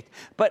pancaked.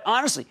 But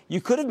honestly, you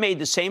could have made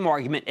the same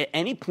argument at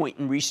any point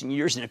in recent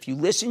years, and if you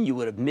listen, you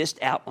would have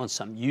missed out on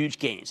some huge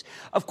gains.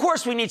 Of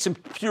course, we need some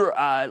pure,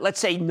 let's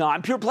say,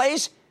 non-pure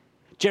plays.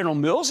 General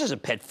Mills is a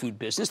pet food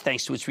business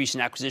thanks to its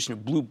recent acquisition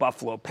of Blue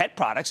Buffalo Pet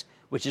Products,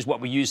 which is what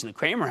we use in the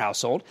Kramer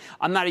household.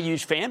 I'm not a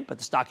huge fan, but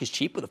the stock is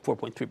cheap with a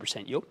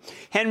 4.3% yield.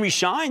 Henry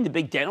Schein, the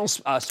big dental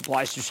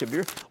supplies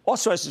distributor,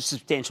 also has a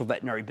substantial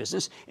veterinary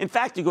business. In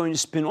fact, they're going to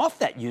spin off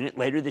that unit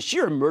later this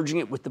year, merging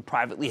it with the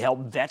privately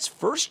held Vets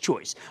First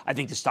Choice. I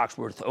think the stock's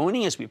worth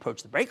owning as we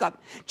approach the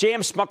breakup.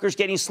 J.M. Smucker's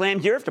getting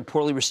slammed here after a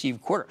poorly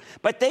received quarter.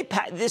 But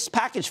this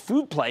packaged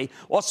food play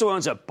also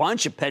owns a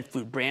bunch of pet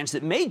food brands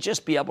that may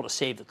just be able to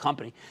save the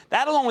company.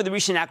 That, along with the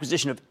recent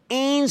acquisition of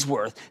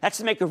Ainsworth, that's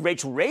the maker of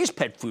Rachel Ray's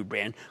pet food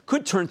brand,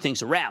 could turn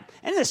things around.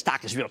 And the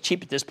stock is real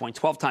cheap at this point,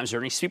 12 times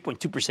earnings,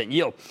 3.2%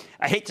 yield.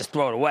 I hate to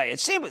throw it away.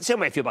 It's the same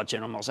way I feel about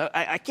General Mills.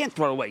 I can't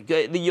throw it away.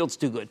 The yield's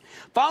too good.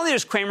 Finally,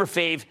 there's Kramer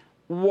fave,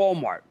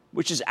 Walmart,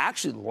 which is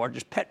actually the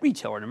largest pet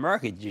retailer in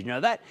America. Did you know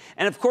that?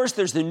 And, of course,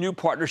 there's the new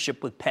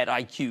partnership with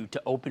PetIQ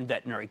to open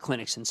veterinary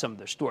clinics in some of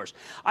their stores.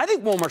 I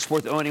think Walmart's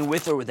worth owning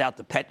with or without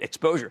the pet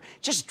exposure.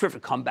 Just a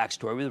terrific comeback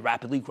story with a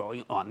rapidly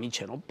growing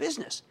omni-channel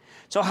business.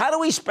 So how do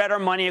we spread our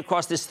money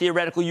across this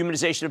theoretical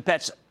humanization of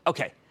pets?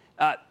 Okay.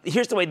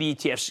 Here's the way the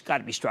ETF's got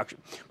to be structured.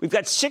 We've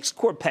got 6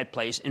 core pet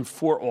plays and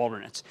 4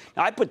 alternates.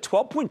 Now, I put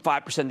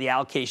 12.5% of the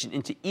allocation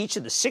into each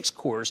of the 6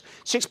 cores,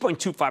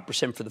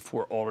 6.25% for the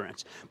 4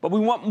 alternates. But we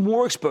want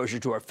more exposure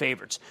to our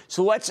favorites.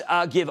 So let's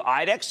give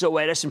IDEX,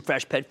 Zoetis, and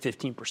Freshpet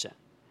 15%.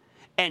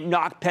 And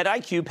knock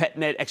PetIQ,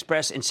 PetMed,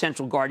 Express, and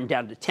Central Garden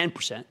down to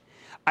 10%.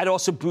 I'd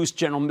also boost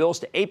General Mills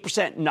to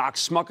 8%, knock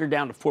Smucker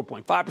down to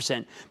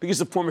 4.5%, because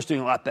the former's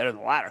doing a lot better than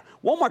the latter.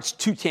 Walmart's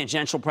too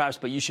tangential, perhaps,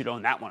 but you should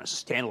own that one as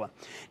a standalone.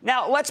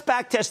 Now, let's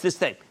backtest this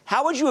thing.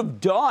 How would you have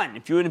done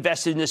if you had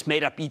invested in this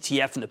made-up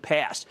ETF in the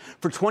past?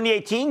 For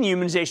 2018, the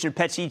Humanization of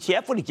Pets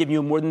ETF would have given you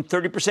a more than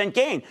 30%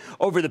 gain.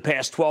 Over the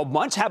past 12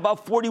 months, how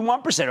about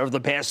 41%? Over the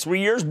past 3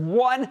 years,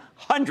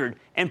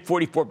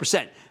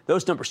 144%.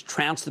 Those numbers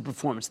trounce the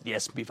performance of the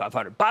S&P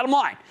 500. Bottom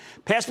line,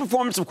 past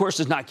performance, of course,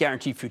 does not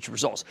guarantee future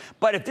results.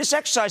 But if this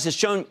exercise has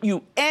shown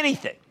you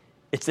anything,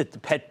 it's that the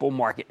pet bull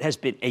market has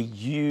been a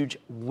huge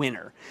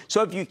winner.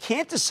 So if you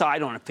can't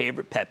decide on a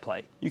favorite pet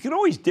play, you can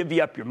always divvy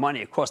up your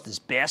money across this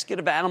basket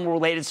of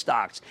animal-related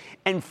stocks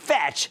and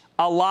fetch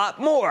a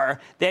lot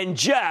more than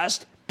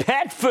just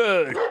pet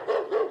food.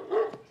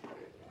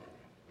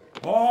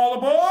 All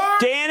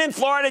aboard! Dan in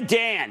Florida.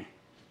 Dan.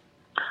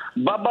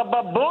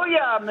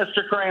 Booyah,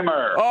 Mr.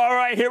 Kramer. All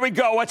right, here we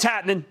go. What's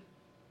happening?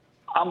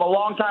 I'm a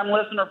long-time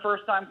listener,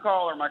 first-time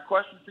caller. My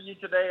question for you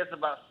today is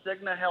about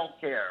Cigna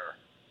Healthcare.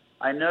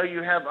 I know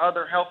you have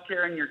other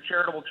healthcare in your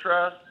charitable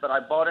trust, but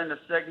I bought into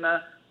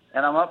Cigna,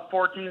 and I'm up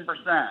 14%.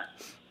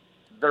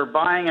 They're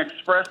buying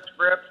Express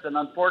Scripts, and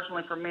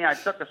unfortunately for me, I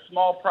took a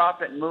small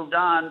profit and moved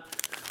on.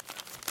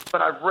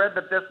 But I've read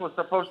that this was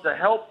supposed to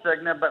help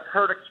Cigna, but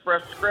hurt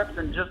Express Scripts,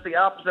 and just the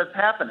opposite's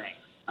happening.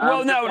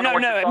 Well, no.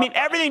 I mean,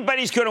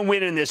 everybody's going to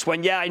win in this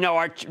one. Yeah, I know.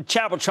 Our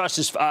charitable trust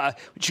is,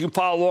 which you can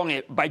follow along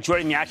by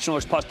joining the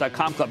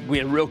ActionAlertsPlus.com club. We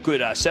had a real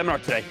good seminar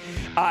today.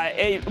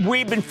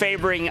 We've been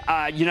favoring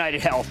United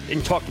Health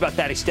and talked about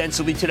that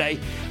extensively today.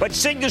 But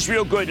Cigna's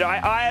real good.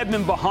 I have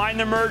been behind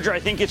the merger.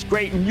 I think it's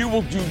great, and you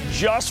will do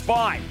just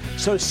fine.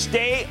 So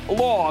stay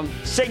long,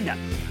 Cigna.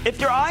 If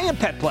you're eyeing a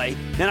pet play,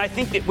 then I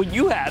think that what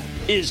you have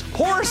is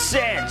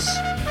horses.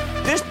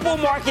 This bull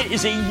market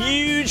is a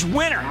huge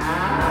winner.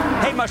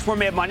 Hey, much more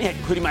Mad Money,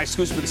 including my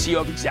exclusive with the CEO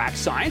of Exact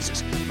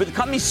Sciences. For the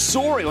company's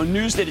soaring on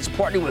news that it's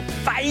partnering with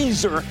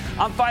Pfizer,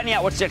 I'm finding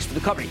out what's next for the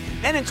company.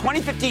 Then in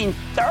 2015,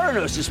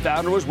 Theranos'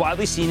 founder was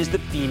widely seen as the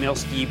female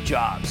Steve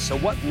Jobs. So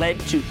what led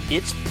to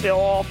its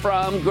fall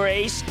from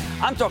grace?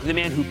 I'm talking to the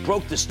man who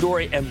broke the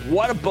story, and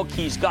what a book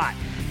he's got.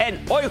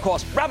 And all your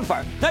calls, rapid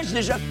fire, nice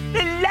edition,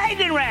 the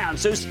lightning round.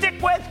 So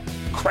stick with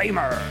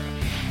Kramer.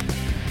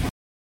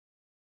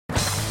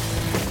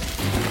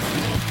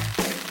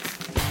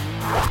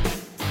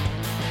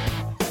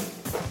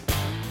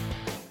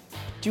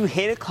 Do you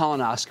hate a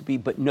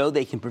colonoscopy but know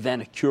they can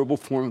prevent a curable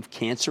form of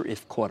cancer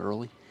if caught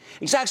early?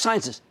 Exact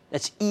Sciences,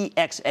 that's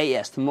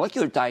EXAS, the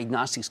molecular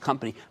diagnostics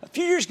company, a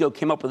few years ago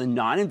came up with a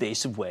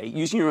non-invasive way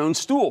using your own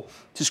stool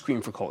to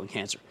screen for colon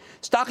cancer.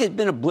 Stock has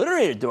been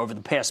obliterated, though, over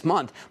the past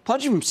month,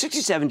 plunging from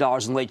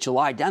 $67 in late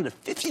July down to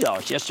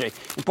 $50 yesterday,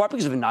 in part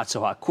because of a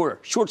not-so-hot quarter.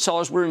 Short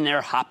sellers were in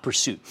their hot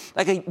pursuit,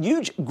 like a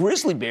huge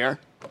grizzly bear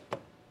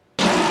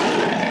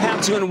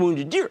pouncing on a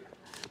wounded deer.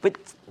 But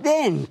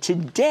then,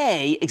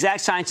 today,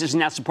 Exact Sciences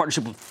announced a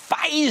partnership with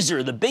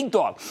Pfizer, the big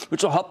dog,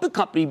 which will help the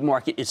company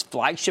market its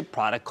flagship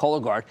product,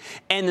 Cologuard,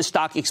 and the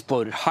stock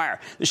exploded higher.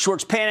 The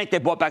shorts panicked. They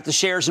bought back the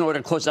shares in order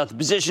to close out the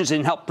positions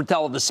and help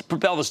propel the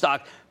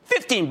stock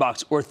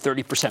 $15 or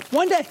 30%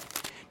 one day.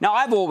 Now,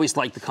 I've always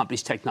liked the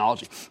company's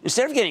technology.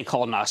 Instead of getting a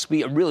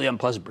colonoscopy, a really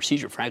unpleasant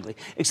procedure, frankly,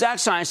 Exact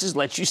Sciences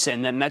lets you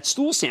send them that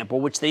stool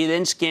sample, which they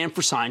then scan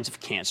for signs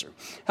of cancer.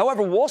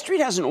 However, Wall Street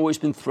hasn't always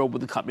been thrilled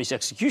with the company's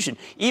execution,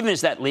 even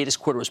as that latest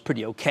quarter was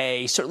pretty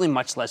okay, certainly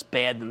much less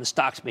bad than the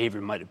stock's behavior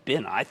might have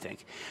been, I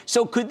think.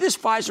 So could this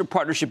Pfizer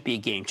partnership be a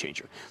game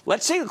changer?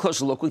 Let's take a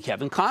closer look with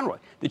Kevin Conroy,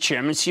 the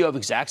chairman and CEO of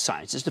Exact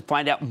Sciences, to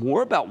find out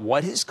more about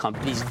what his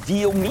company's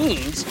deal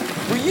means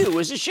for you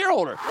as a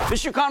shareholder.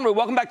 Mr. Conroy,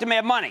 welcome back to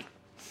Mad Money.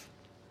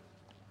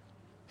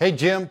 Hey,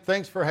 Jim,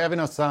 thanks for having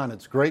us on.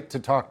 It's great to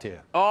talk to you.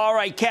 All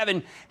right,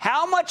 Kevin,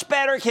 how much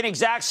better can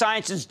Exact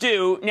Sciences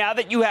do now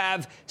that you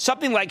have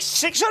something like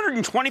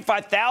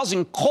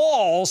 625,000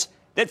 calls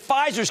that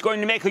Pfizer's going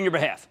to make on your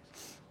behalf?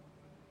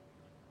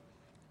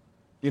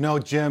 You know,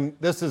 Jim,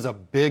 this is a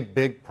big,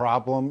 big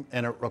problem,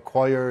 and it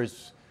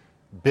requires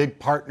big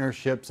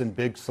partnerships and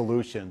big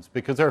solutions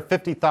because there are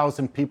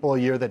 50,000 people a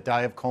year that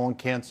die of colon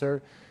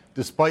cancer,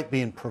 despite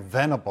being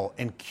preventable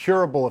and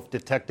curable if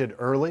detected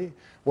early.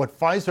 What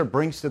Pfizer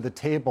brings to the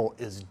table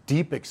is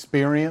deep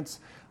experience,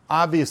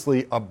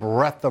 obviously a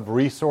breadth of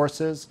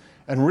resources,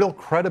 and real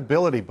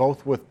credibility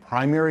both with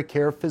primary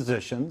care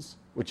physicians,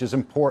 which is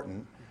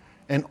important,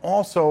 and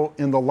also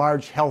in the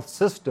large health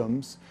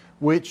systems,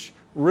 which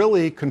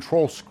really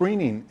control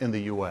screening in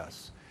the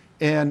U.S.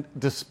 And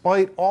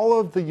despite all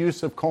of the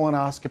use of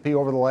colonoscopy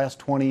over the last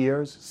 20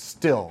 years,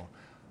 still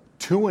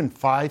 2 in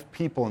 5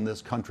 people in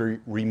this country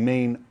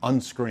remain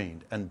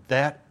unscreened, and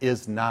that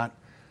is not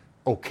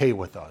okay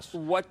with us.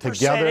 What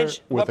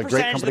percentage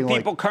of the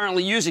people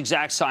currently use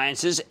Exact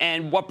Sciences,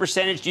 and what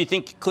percentage do you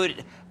think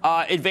could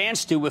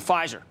advance to with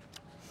Pfizer?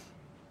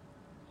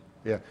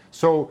 Yeah,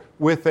 so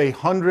with a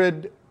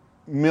 $100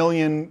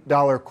 million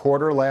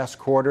quarter last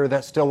quarter,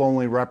 that still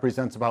only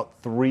represents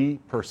about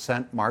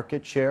 3%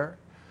 market share.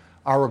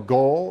 Our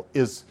goal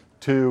is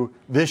to,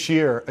 this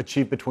year,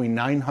 achieve between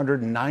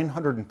 900 and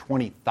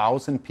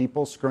 920,000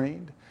 people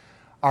screened.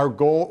 Our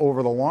goal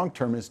over the long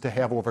term is to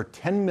have over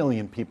 10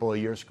 million people a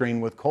year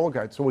screened with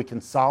Cologuard so we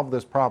can solve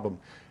this problem.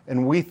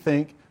 And we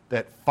think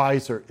that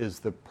Pfizer is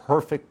the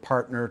perfect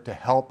partner to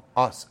help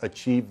us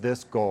achieve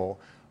this goal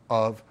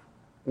of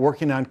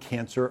working on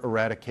cancer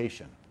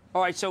eradication.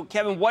 All right, so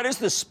Kevin, what is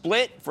the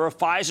split for a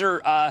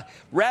Pfizer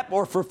rep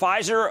or for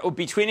Pfizer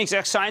between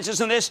Exact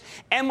Sciences on this?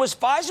 And was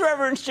Pfizer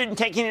ever interested in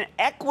taking an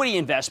equity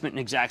investment in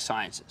Exact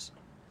Sciences?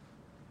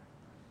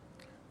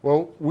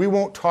 Well, we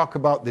won't talk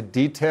about the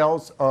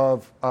details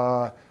of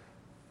the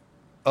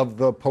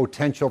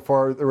potential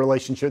for the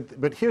relationship,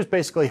 but here's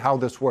basically how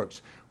this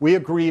works. We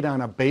agreed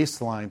on a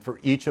baseline for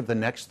each of the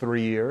next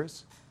 3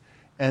 years,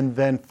 and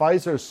then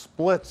Pfizer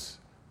splits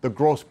the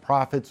gross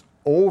profits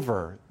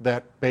over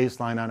that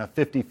baseline on a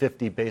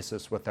 50-50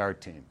 basis with our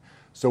team.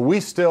 So we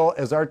still,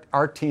 as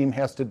our team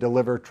has to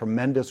deliver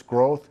tremendous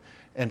growth,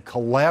 and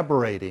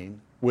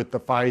collaborating with the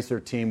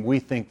Pfizer team, we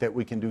think that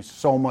we can do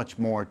so much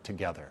more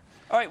together.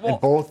 All right, well,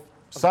 and both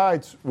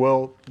sides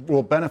will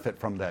benefit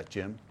from that,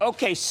 Jim.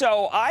 Okay,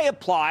 so I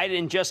applied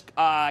and just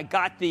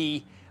got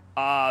the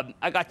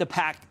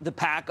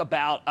pack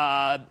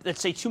about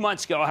let's say 2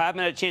 months ago. I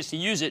haven't had a chance to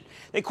use it.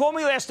 They called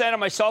me last night on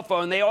my cell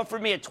phone. They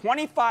offered me a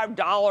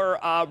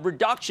 $25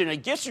 reduction, a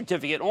gift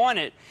certificate on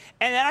it.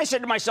 And then I said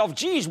to myself,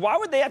 geez, why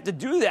would they have to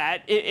do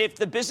that if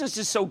the business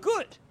is so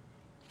good?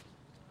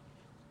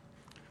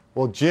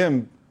 Well,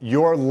 Jim,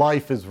 your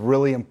life is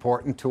really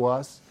important to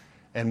us,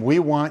 and we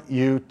want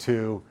you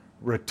to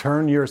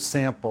return your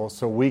sample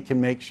so we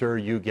can make sure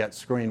you get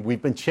screened.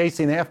 We've been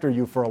chasing after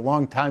you for a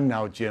long time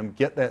now, Jim.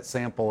 Get that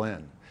sample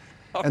in.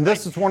 Okay. And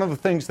this is one of the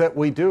things that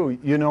we do,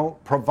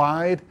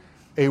 provide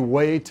a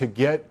way to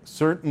get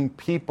certain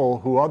people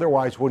who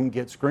otherwise wouldn't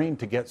get screened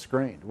to get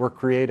screened. We're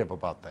creative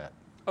about that.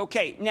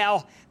 Okay,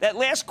 now, that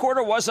last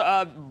quarter was,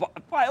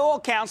 by all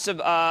accounts,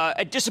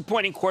 a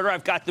disappointing quarter.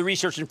 I've got the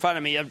research in front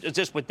of me. It's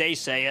just what they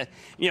say.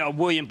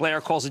 William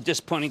Blair calls it a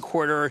disappointing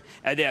quarter.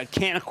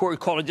 Canaccord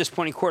called it a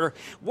disappointing quarter.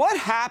 What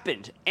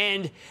happened?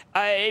 And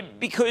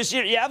because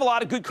you have a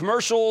lot of good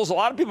commercials, a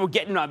lot of people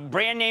getting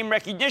brand name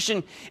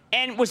recognition.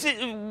 And was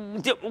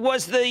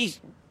the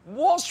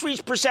Wall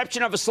Street's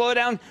perception of a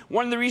slowdown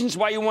one of the reasons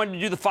why you wanted to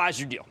do the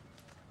Pfizer deal?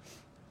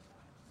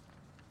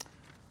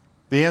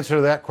 The answer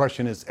to that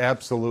question is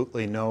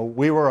absolutely no.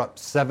 We were up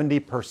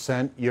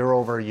 70% year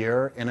over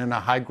year, and in a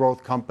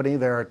high-growth company,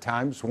 there are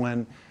times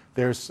when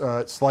There's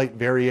slight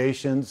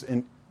variations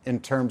in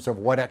terms of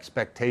what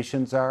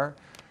expectations are.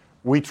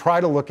 We try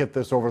to look at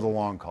this over the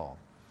long haul.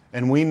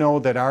 And we know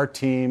that our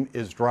team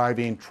is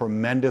driving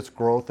tremendous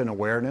growth and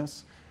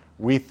awareness.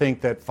 We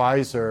think that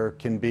Pfizer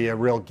can be a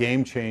real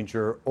game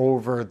changer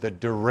over the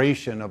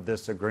duration of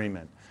this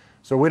agreement.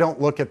 So we don't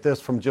look at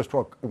this from just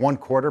a one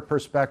quarter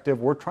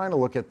perspective. We're trying to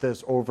look at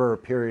this over a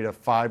period of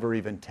 5 or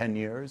even 10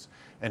 years.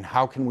 And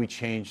how can we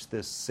change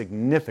this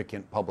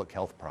significant public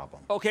health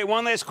problem? Okay,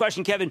 one last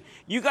question, Kevin.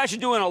 You guys are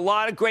doing a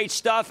lot of great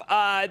stuff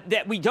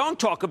that we don't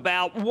talk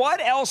about.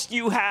 What else do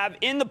you have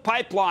in the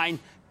pipeline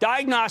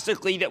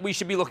diagnostically that we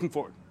should be looking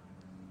for?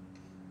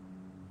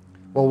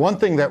 Well, one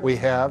thing that we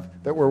have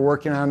that we're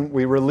working on,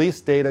 we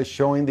released data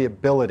showing the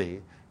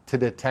ability to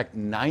detect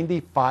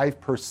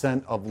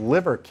 95% of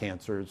liver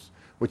cancers,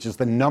 which is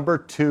the number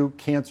 2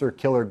 cancer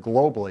killer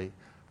globally,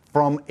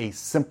 from a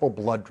simple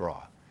blood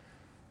draw.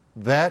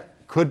 That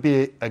could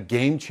be a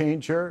game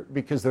changer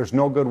because there's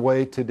no good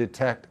way to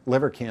detect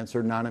liver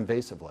cancer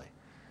non-invasively.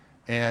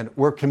 And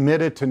we're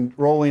committed to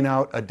rolling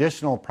out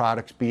additional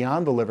products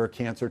beyond the liver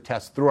cancer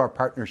test through our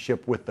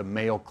partnership with the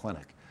Mayo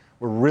Clinic.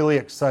 We're really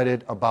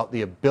excited about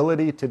the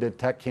ability to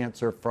detect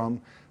cancer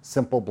from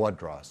simple blood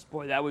draws.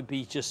 Boy, that would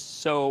be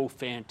just so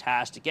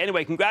fantastic.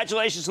 Anyway,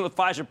 congratulations on the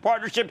Pfizer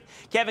partnership.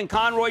 Kevin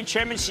Conroy,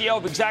 Chairman and CEO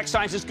of Exact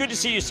Sciences. Good to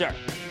see you, sir.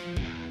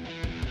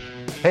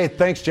 Hey,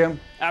 thanks, Jim.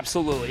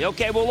 Absolutely.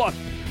 Okay, well, look,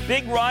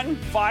 big run.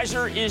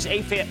 Pfizer is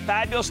a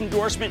fabulous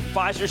endorsement.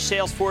 Pfizer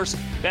sales force,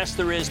 best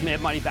there is.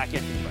 Mad Money back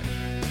in.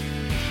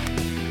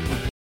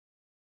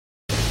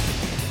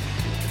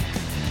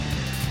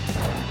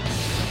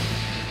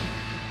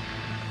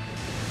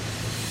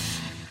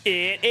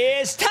 It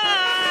is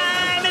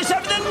time! It's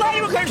time for the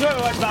lightning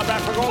round.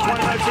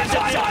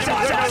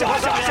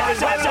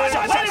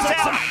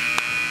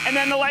 And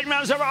then the lightning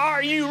round is over.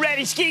 Are you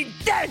ready, Ski?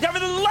 Time for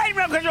the lightning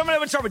round.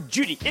 Let's start with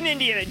Judy in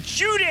Indiana.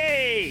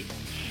 Judy!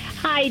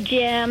 Hi,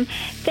 Jim.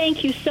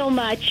 Thank you so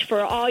much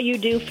for all you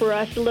do for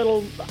us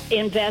little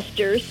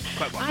investors.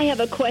 I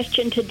have a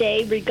question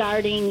today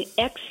regarding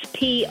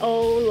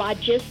XPO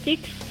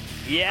Logistics.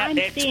 Yeah,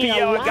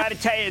 XPO, I got to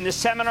tell you, in the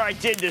seminar I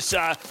did, this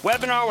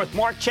webinar with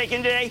Mark Chaikin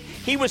today,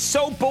 he was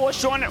so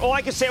bullish on it. All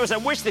I can say was I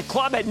wish the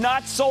club had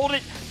not sold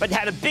it, but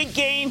had a big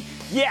gain.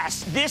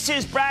 Yes, this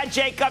is Brad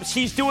Jacobs.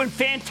 He's doing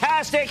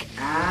fantastic.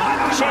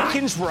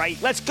 Chaikin's right.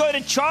 Let's go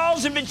to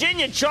Charles in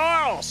Virginia.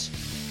 Charles.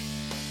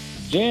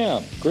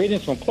 Jim,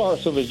 greetings from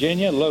Clarksville,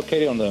 Virginia,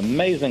 located on the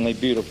amazingly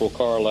beautiful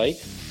Carr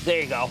Lake.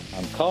 There you go.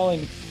 I'm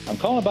calling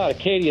about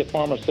Acadia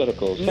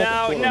Pharmaceuticals. No,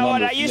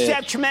 I used to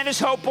have tremendous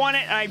hope on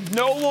it. I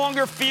no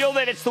longer feel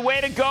that it's the way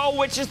to go.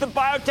 Which is the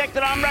biotech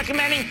that I'm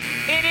recommending?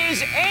 It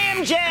is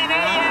Amgen,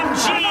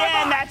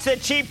 AMGN. That's a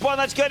cheap one.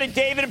 Let's go to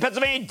David in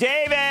Pennsylvania.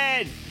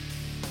 David.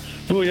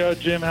 Booyah,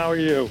 Jim. How are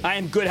you? I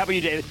am good. How about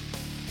you, David?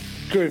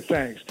 Good,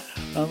 thanks.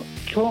 I'm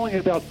calling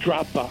about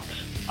Dropbox.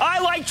 I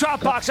like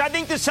Dropbox. I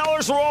think the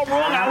sellers are all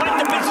wrong. I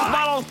like the business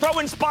model. Throw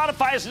in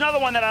Spotify is another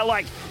one that I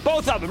like.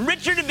 Both of them.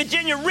 Richard in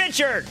Virginia.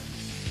 Richard.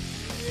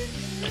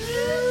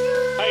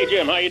 Hi,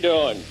 Jim. How you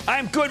doing?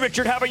 I'm good,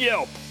 Richard. How about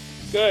you?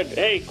 Good.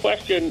 Hey,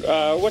 question.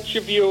 What's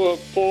your view of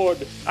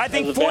Ford? I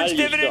think Ford's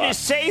dividend is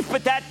safe,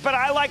 but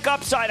I like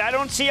upside. I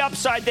don't see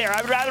upside there.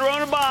 I would rather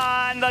own a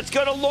bond. Let's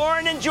go to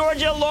Lauren in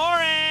Georgia.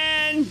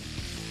 Lauren.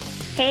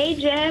 Hey,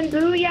 Jim.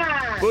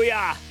 Booyah.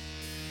 Booyah.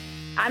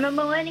 I'm a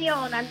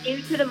millennial, and I'm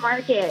new to the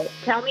market.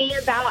 Tell me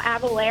about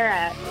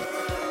Avalara.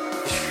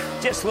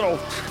 Just a little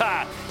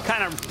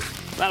kind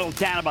of rattled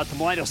down about the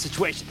millennial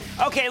situation.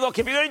 Okay, look,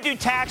 if you're going to do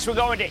tax, we're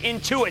going to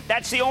Intuit.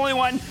 That's the only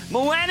one,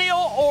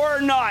 millennial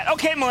or not.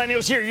 Okay,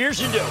 millennials, here's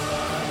your do.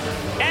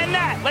 And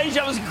that, ladies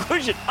and gentlemen, is the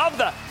conclusion of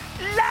the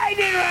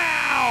Lightning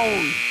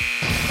Round.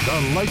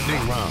 The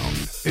Lightning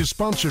Round is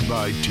sponsored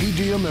by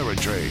TD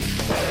Ameritrade.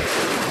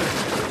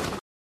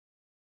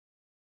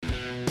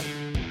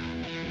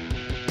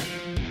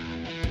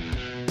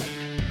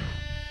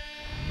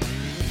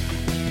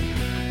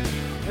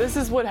 This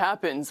is what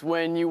happens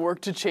when you work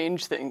to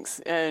change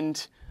things.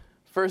 And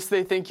first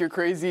they think you're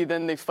crazy,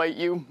 then they fight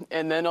you,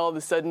 and then all of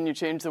a sudden you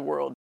change the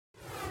world.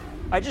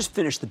 I just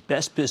finished the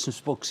best business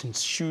book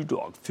since Shoe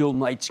Dog, Phil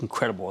Knight's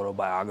incredible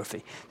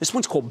autobiography. This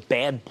one's called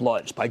Bad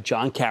Blood. It's by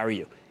John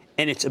Carreyrou,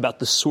 and it's about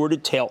the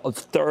sordid tale of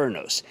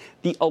Theranos,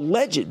 the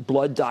alleged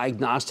blood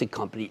diagnostic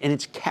company, and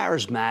its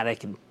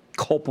charismatic and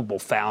culpable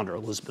founder,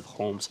 Elizabeth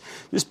Holmes.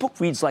 This book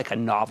reads like a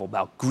novel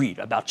about greed,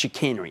 about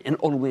chicanery, and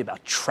ultimately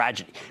about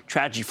tragedy.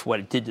 Tragedy for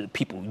what it did to the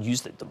people who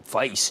used the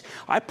device.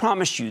 I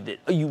promise you that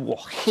you will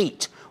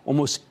hate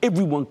almost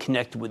everyone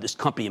connected with this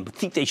company and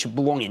think they should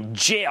belong in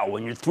jail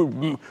when you're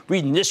through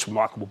reading this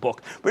remarkable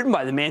book, written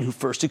by the man who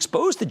first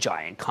exposed the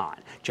giant con,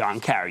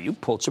 John Carreyrou,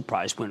 Pulitzer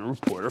Prize winner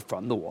reporter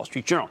from the Wall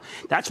Street Journal.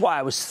 That's why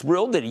I was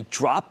thrilled that he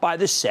dropped by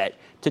the set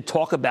to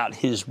talk about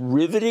his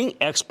riveting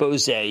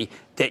expose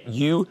that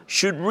you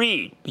should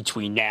read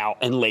between now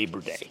and Labor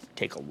Day.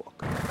 Take a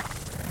look.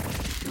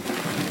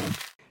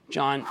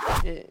 John,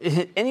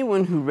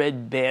 anyone who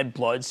read Bad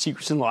Blood,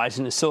 Secrets and Lies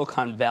in a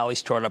Silicon Valley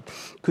startup,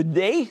 could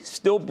they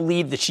still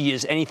believe that she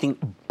is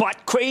anything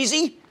but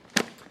crazy?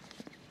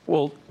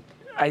 Well,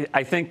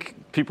 I think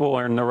people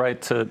are in the right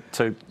to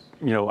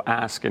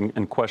ask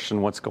and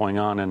question what's going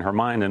on in her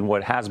mind and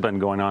what has been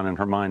going on in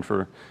her mind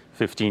for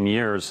 15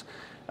 years.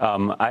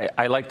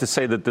 I like to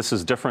say that this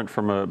is different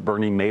from a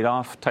Bernie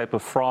Madoff type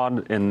of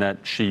fraud in that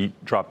she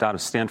dropped out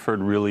of Stanford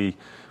really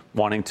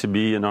wanting to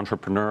be an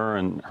entrepreneur,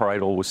 and her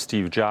idol was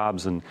Steve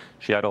Jobs, and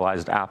she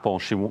idolized Apple.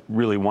 She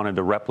really wanted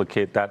to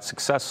replicate that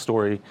success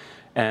story.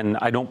 And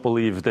I don't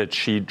believe that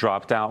she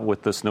dropped out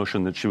with this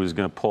notion that she was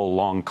going to pull a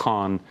long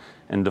con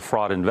and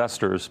defraud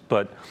investors.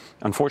 But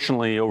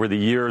unfortunately, over the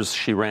years,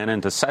 she ran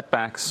into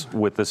setbacks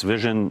with this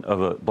vision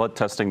of a blood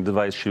testing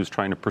device she was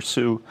trying to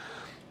pursue.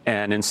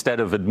 And instead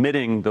of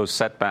admitting those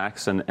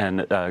setbacks and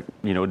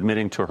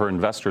admitting to her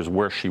investors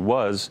where she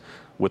was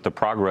with the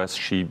progress,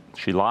 she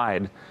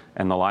lied,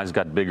 and the lies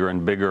got bigger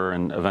and bigger,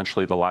 and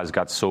eventually the lies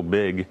got so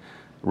big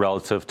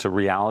relative to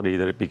reality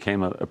that it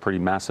became a pretty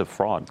massive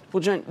fraud.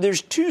 Well, John,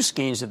 there's two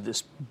skeins of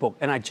this book,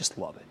 and I just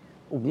love it.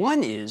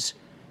 One is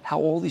how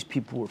all these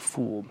people were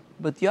fooled,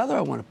 but the other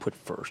I want to put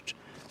first.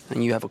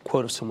 And you have a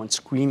quote of someone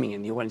screaming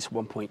in the audience at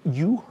one point,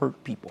 "You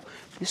hurt people."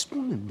 This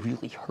woman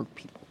really hurt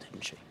people,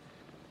 didn't she?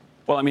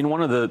 Well, I mean,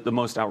 one of the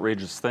most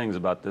outrageous things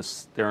about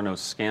this Theranos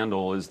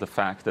scandal is the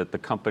fact that the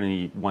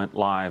company went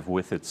live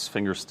with its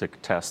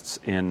fingerstick tests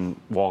in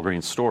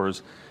Walgreens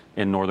stores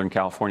in Northern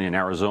California and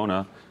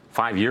Arizona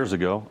 5 years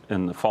ago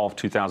in the fall of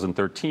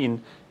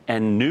 2013,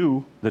 and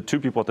knew the two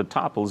people at the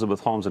top,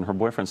 Elizabeth Holmes and her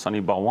boyfriend,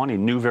 Sunny Balwani,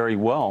 knew very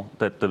well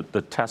that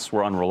the tests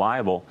were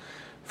unreliable.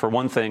 For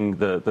one thing,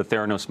 the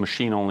Theranos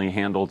machine only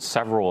handled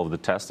several of the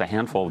tests, a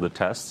handful of the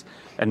tests,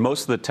 and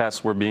most of the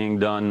tests were being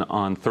done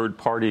on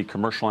third-party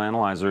commercial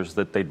analyzers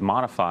that they'd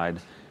modified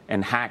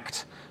and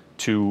hacked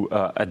to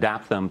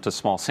adapt them to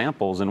small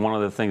samples. And one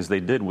of the things they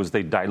did was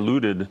they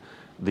diluted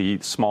the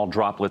small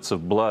droplets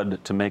of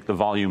blood to make the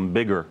volume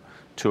bigger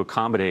to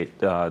accommodate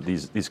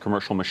these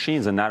commercial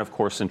machines. And that, of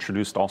course,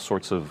 introduced all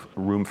sorts of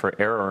room for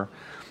error.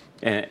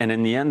 And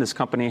in the end, this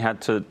company had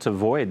to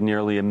void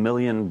nearly 1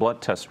 million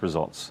blood test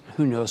results.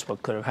 Who knows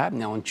what could have happened.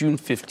 Now, on June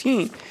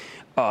 15th,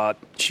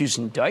 she was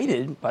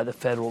indicted by the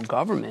federal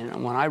government.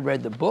 And when I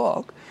read the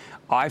book,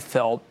 I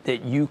felt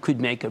that you could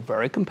make a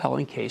very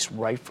compelling case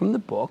right from the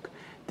book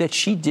that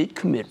she did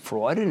commit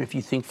fraud. And if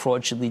you think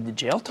fraud should lead to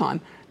jail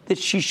time, that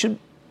she should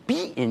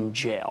be in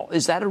jail.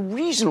 Is that a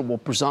reasonable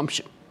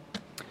presumption?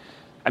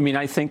 I mean,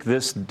 I think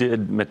this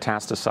did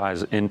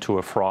metastasize into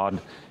a fraud,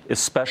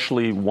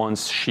 especially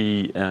once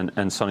she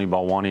and Sunny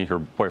Balwani, her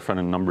boyfriend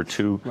and number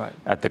two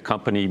at the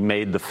company,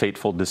 made the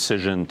fateful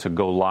decision to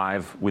go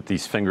live with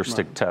these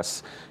fingerstick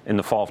tests in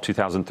the fall of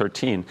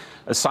 2013.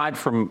 Aside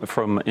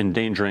from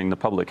endangering the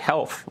public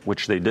health,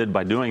 which they did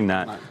by doing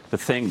that,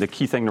 the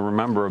key thing to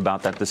remember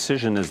about that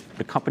decision is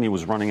the company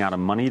was running out of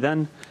money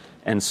then.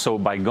 And so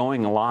by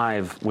going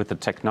live with the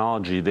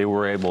technology, they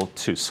were able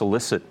to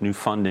solicit new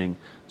funding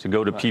to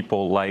go to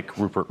people like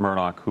Rupert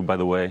Murdoch, who, by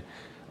the way,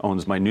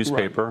 owns my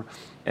newspaper,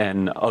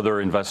 and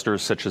other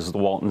investors such as the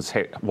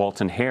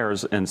Walton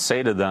Hares, and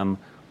say to them,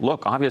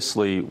 look,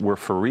 obviously we're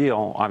for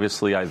real.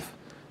 Obviously I've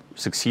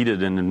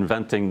succeeded in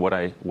inventing what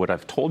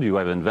I've told you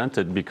I've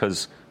invented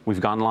because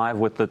we've gone live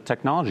with the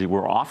technology.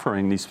 We're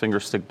offering these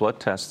fingerstick blood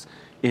tests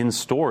in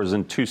stores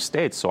in 2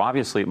 states, so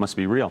obviously it must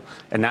be real.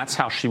 And that's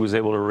how she was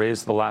able to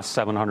raise the last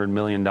 $700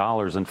 million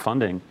in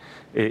funding,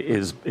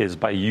 is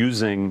by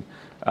using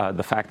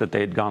the fact that they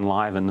had gone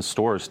live in the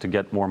stores to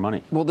get more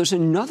money. Well, there's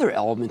another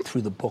element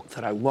through the book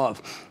that I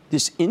love,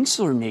 this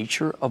insular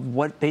nature of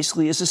what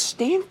basically is a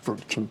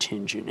Stanford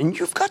contingent. And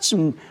you've got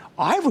some,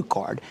 I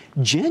regard,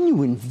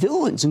 genuine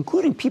villains,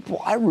 including people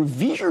I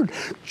revered.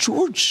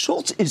 George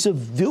Shultz is a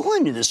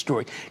villain in this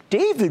story.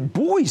 David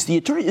Boies, the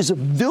attorney, is a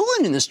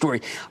villain in this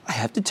story. I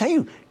have to tell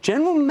you,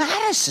 General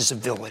Mattis is a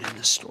villain in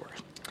this story.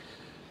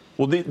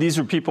 Well, these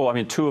are people, I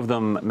mean, two of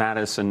them,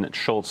 Mattis and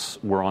Shultz,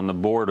 were on the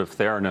board of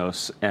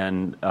Theranos,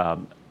 and I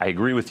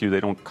agree with you, they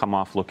don't come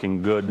off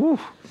looking good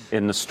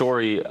in the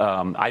story.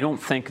 I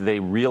don't think they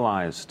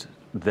realized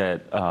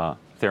that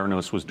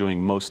Theranos was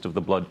doing most of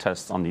the blood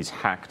tests on these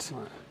hacked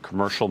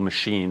commercial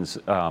machines.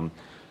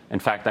 In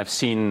fact, I've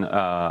seen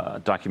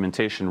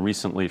documentation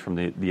recently from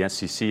the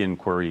SEC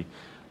inquiry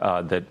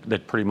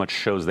that pretty much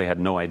shows they had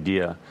no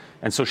idea.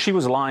 And so she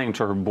was lying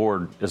to her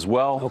board as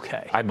well.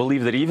 Okay. I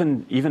believe that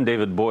even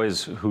David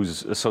Boies,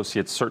 whose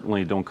associates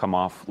certainly don't come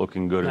off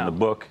looking good in the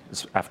book,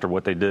 after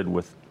what they did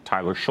with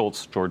Tyler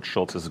Shultz, George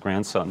Shultz's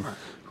grandson,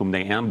 whom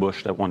they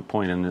ambushed at one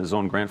point in his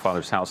own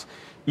grandfather's house.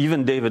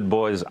 Even David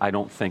Boies, I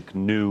don't think,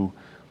 knew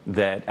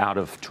that out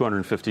of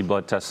 250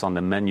 blood tests on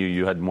the menu,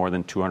 you had more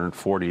than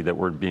 240 that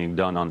were being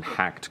done on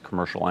hacked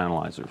commercial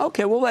analyzers.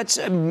 Okay, well, that's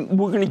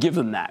we're going to give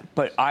him that,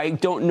 but I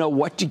don't know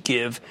what to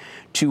give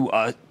to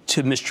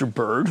Mr.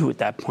 Bird, who at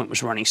that point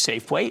was running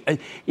Safeway,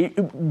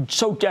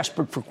 so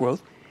desperate for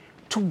growth,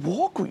 to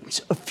Walgreens,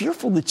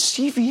 fearful that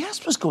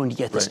CVS was going to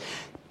get this.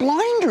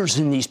 Blinders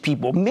in these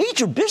people,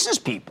 major business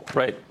people.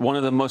 Right. One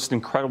of the most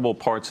incredible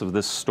parts of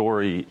this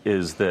story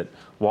is that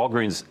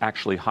Walgreens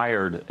actually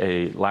hired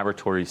a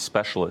laboratory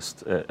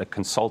specialist, a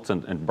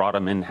consultant, and brought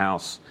him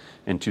in-house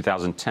in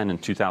 2010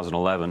 and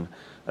 2011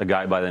 a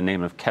guy by the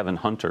name of Kevin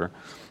Hunter.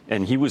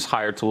 And he was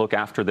hired to look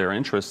after their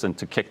interests and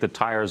to kick the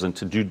tires and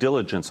to due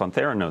diligence on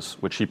Theranos,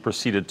 which he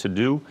proceeded to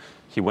do.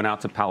 He went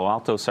out to Palo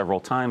Alto several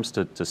times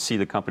to see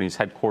the company's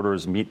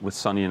headquarters, meet with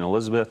Sonny and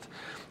Elizabeth.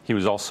 He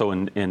was also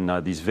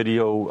in these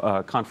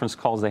video conference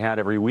calls they had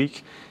every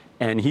week.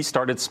 And he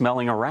started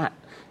smelling a rat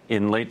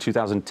in late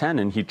 2010,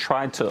 and he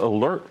tried to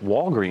alert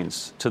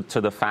Walgreens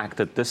to the fact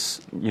that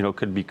this,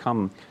 could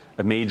become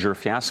a major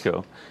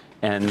fiasco.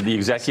 And the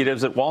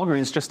executives at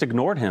Walgreens just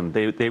ignored him.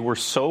 They were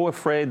so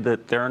afraid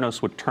that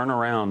Theranos would turn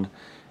around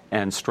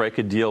and strike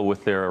a deal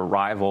with their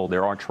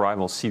arch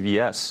rival,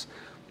 CVS,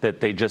 that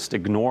they just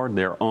ignored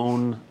their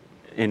own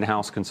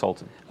in-house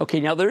consultant. Okay,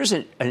 now there is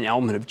an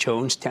element of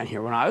Jonestown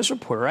here. When I was a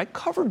reporter, I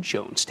covered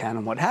Jonestown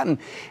and what happened.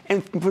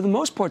 And for the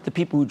most part, the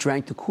people who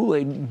drank the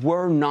Kool-Aid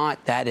were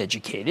not that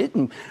educated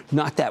and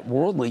not that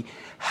worldly.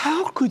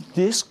 How could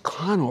this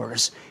con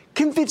artist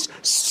convince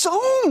so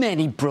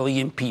many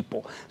brilliant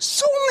people?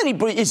 So many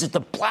brilliant. Is it the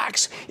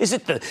blacks? Is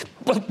it the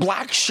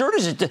black shirt?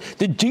 Is it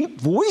the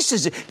deep voice?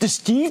 Is it the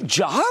Steve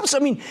Jobs? I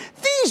mean,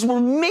 these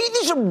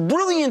are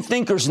brilliant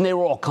thinkers, and they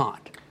were all conned.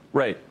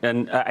 Right.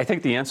 And I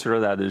think the answer to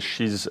that is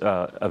she's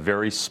a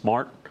very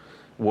smart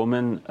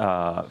woman,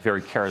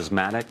 very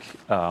charismatic.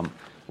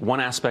 One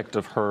aspect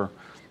of her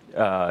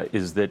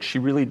is that she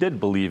really did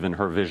believe in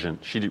her vision.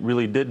 She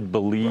really did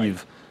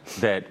believe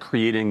that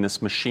creating this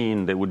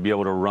machine that would be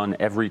able to run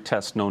every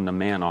test known to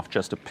man off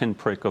just a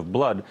pinprick of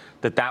blood,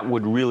 that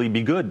would really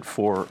be good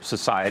for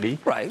society.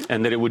 Right.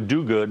 And that it would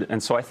do good.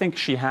 And so I think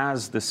she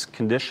has this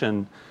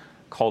condition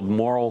called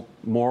noble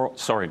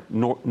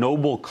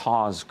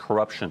cause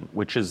corruption,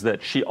 which is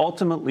that she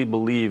ultimately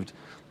believed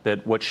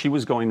that what she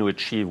was going to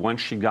achieve when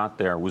she got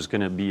there was going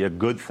to be a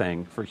good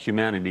thing for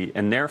humanity,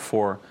 and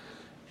therefore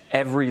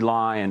every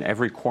lie and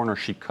every corner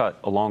she cut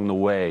along the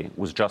way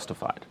was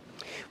justified.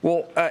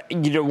 Well,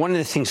 one of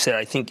the things that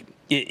I think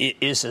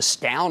is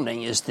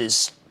astounding is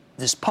this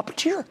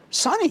puppeteer,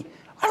 Sonny.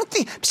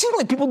 It seems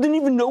like people didn't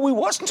even know who he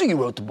was until you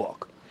wrote the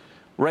book.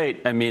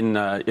 Right. I mean,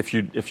 if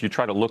you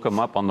try to look him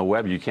up on the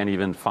web, you can't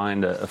even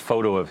find a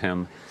photo of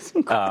him.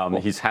 I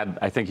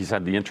think he's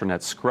had the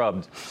internet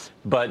scrubbed.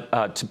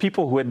 But to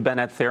people who had been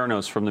at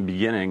Theranos from the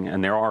beginning,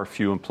 and there are a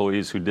few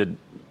employees who did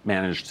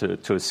manage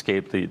to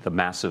escape the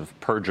massive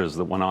purges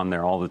that went on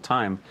there all the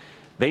time,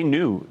 they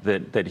knew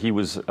that he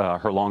was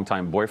her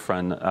longtime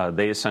boyfriend.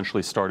 They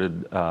essentially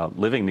started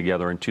living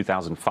together in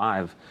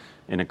 2005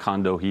 in a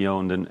condo he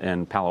owned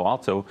in Palo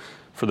Alto.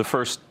 For the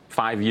first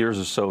 5 years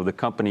or so of the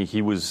company,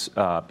 he was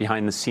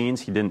behind the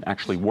scenes. He didn't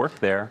actually work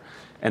there.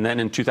 And then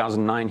in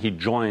 2009, he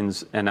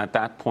joins. And at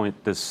that point,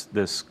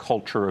 this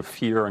culture of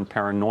fear and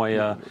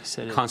paranoia,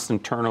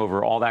 constant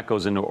turnover, all that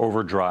goes into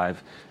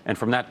overdrive. And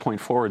from that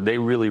point forward, they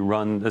really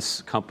run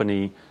this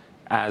company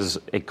as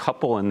a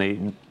couple, and they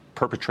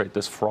perpetrate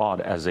this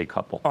fraud as a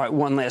couple. All right,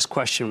 one last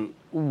question.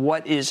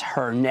 What is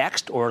her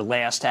next or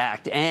last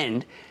act?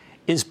 And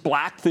is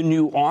black the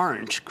new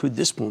orange? Could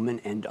this woman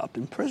end up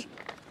in prison?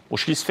 Well,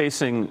 she's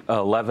facing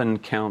 11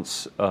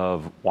 counts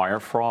of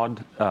wire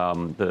fraud.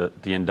 The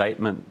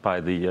indictment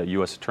by the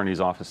U.S. Attorney's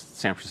Office in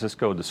San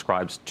Francisco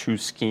describes 2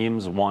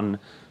 schemes, one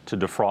to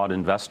defraud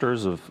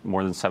investors of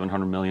more than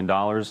 $700 million,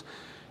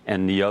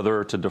 and the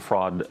other to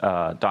defraud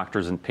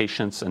doctors and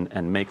patients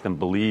and make them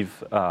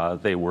believe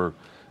they were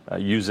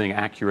using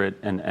accurate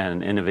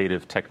and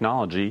innovative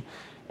technology.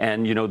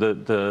 And,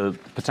 the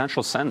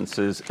potential sentence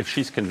is, if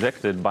she's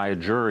convicted by a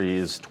jury,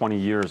 is 20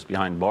 years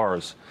behind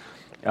bars.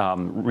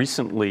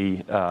 Recently,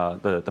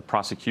 the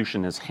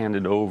prosecution has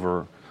handed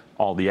over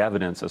all the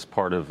evidence as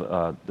part of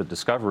the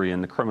discovery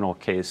in the criminal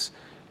case,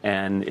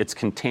 and it's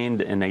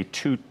contained in a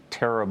 2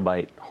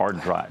 terabyte hard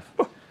drive.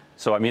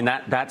 So, I mean,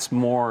 that's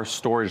more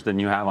storage than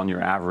you have on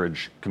your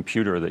average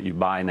computer that you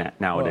buy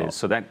nowadays. Well,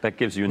 so that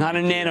gives you... Not a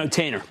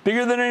nanotainer.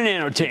 Bigger than a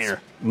nanotainer.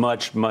 It's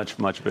much, much,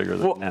 much bigger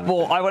than a nanotainer.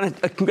 Well, I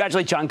want to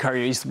congratulate John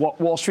Currier. He's the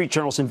Wall Street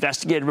Journal's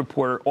investigative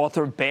reporter,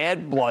 author of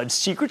Bad Blood,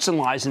 Secrets and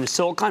Lies in the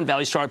Silicon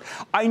Valley Startup.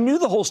 I knew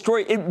the whole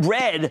story. It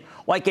read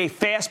like a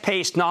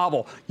fast-paced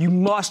novel. You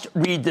must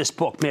read this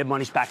book. Mad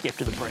Money's back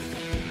after the break.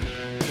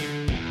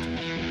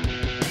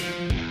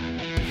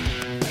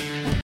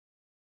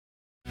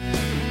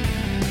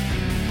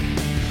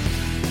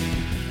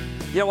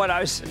 You know what? I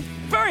was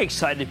very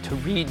excited to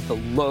read the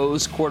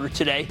Lowe's quarter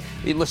today.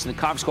 You listen to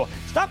the conference call.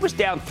 Stock was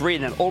down 3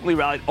 and then ultimately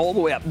rallied all the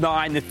way up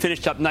 9, then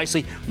finished up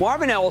nicely.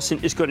 Marvin Ellison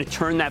is going to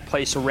turn that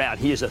place around.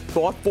 He is a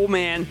thoughtful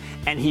man,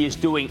 and he is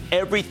doing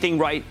everything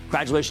right.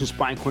 Congratulations to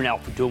Brian Cornell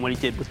for doing what he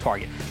did with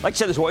Target. Like I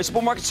said, there's always a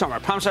bull market summer. I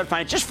promise I'd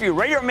find it just for you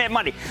right here on Mad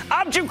Money.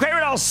 I'm Jim Cramer,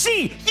 and I'll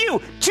see you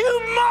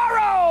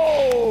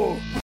tomorrow!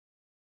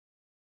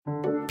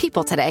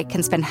 People today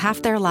can spend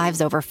half their lives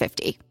over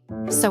 50.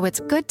 So it's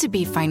good to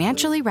be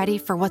financially ready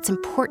for what's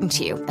important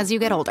to you as you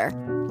get older,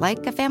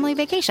 like a family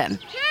vacation.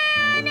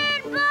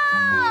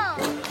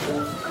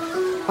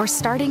 Or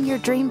starting your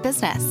dream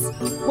business.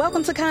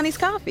 Welcome to Connie's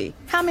Coffee.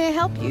 How may I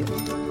help you?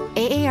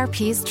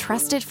 AARP's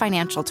trusted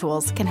financial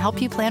tools can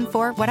help you plan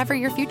for whatever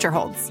your future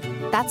holds.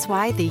 That's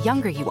why the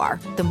younger you are,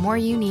 the more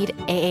you need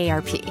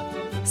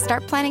AARP.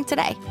 Start planning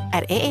today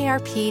at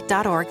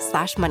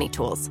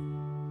aarp.org/moneytools.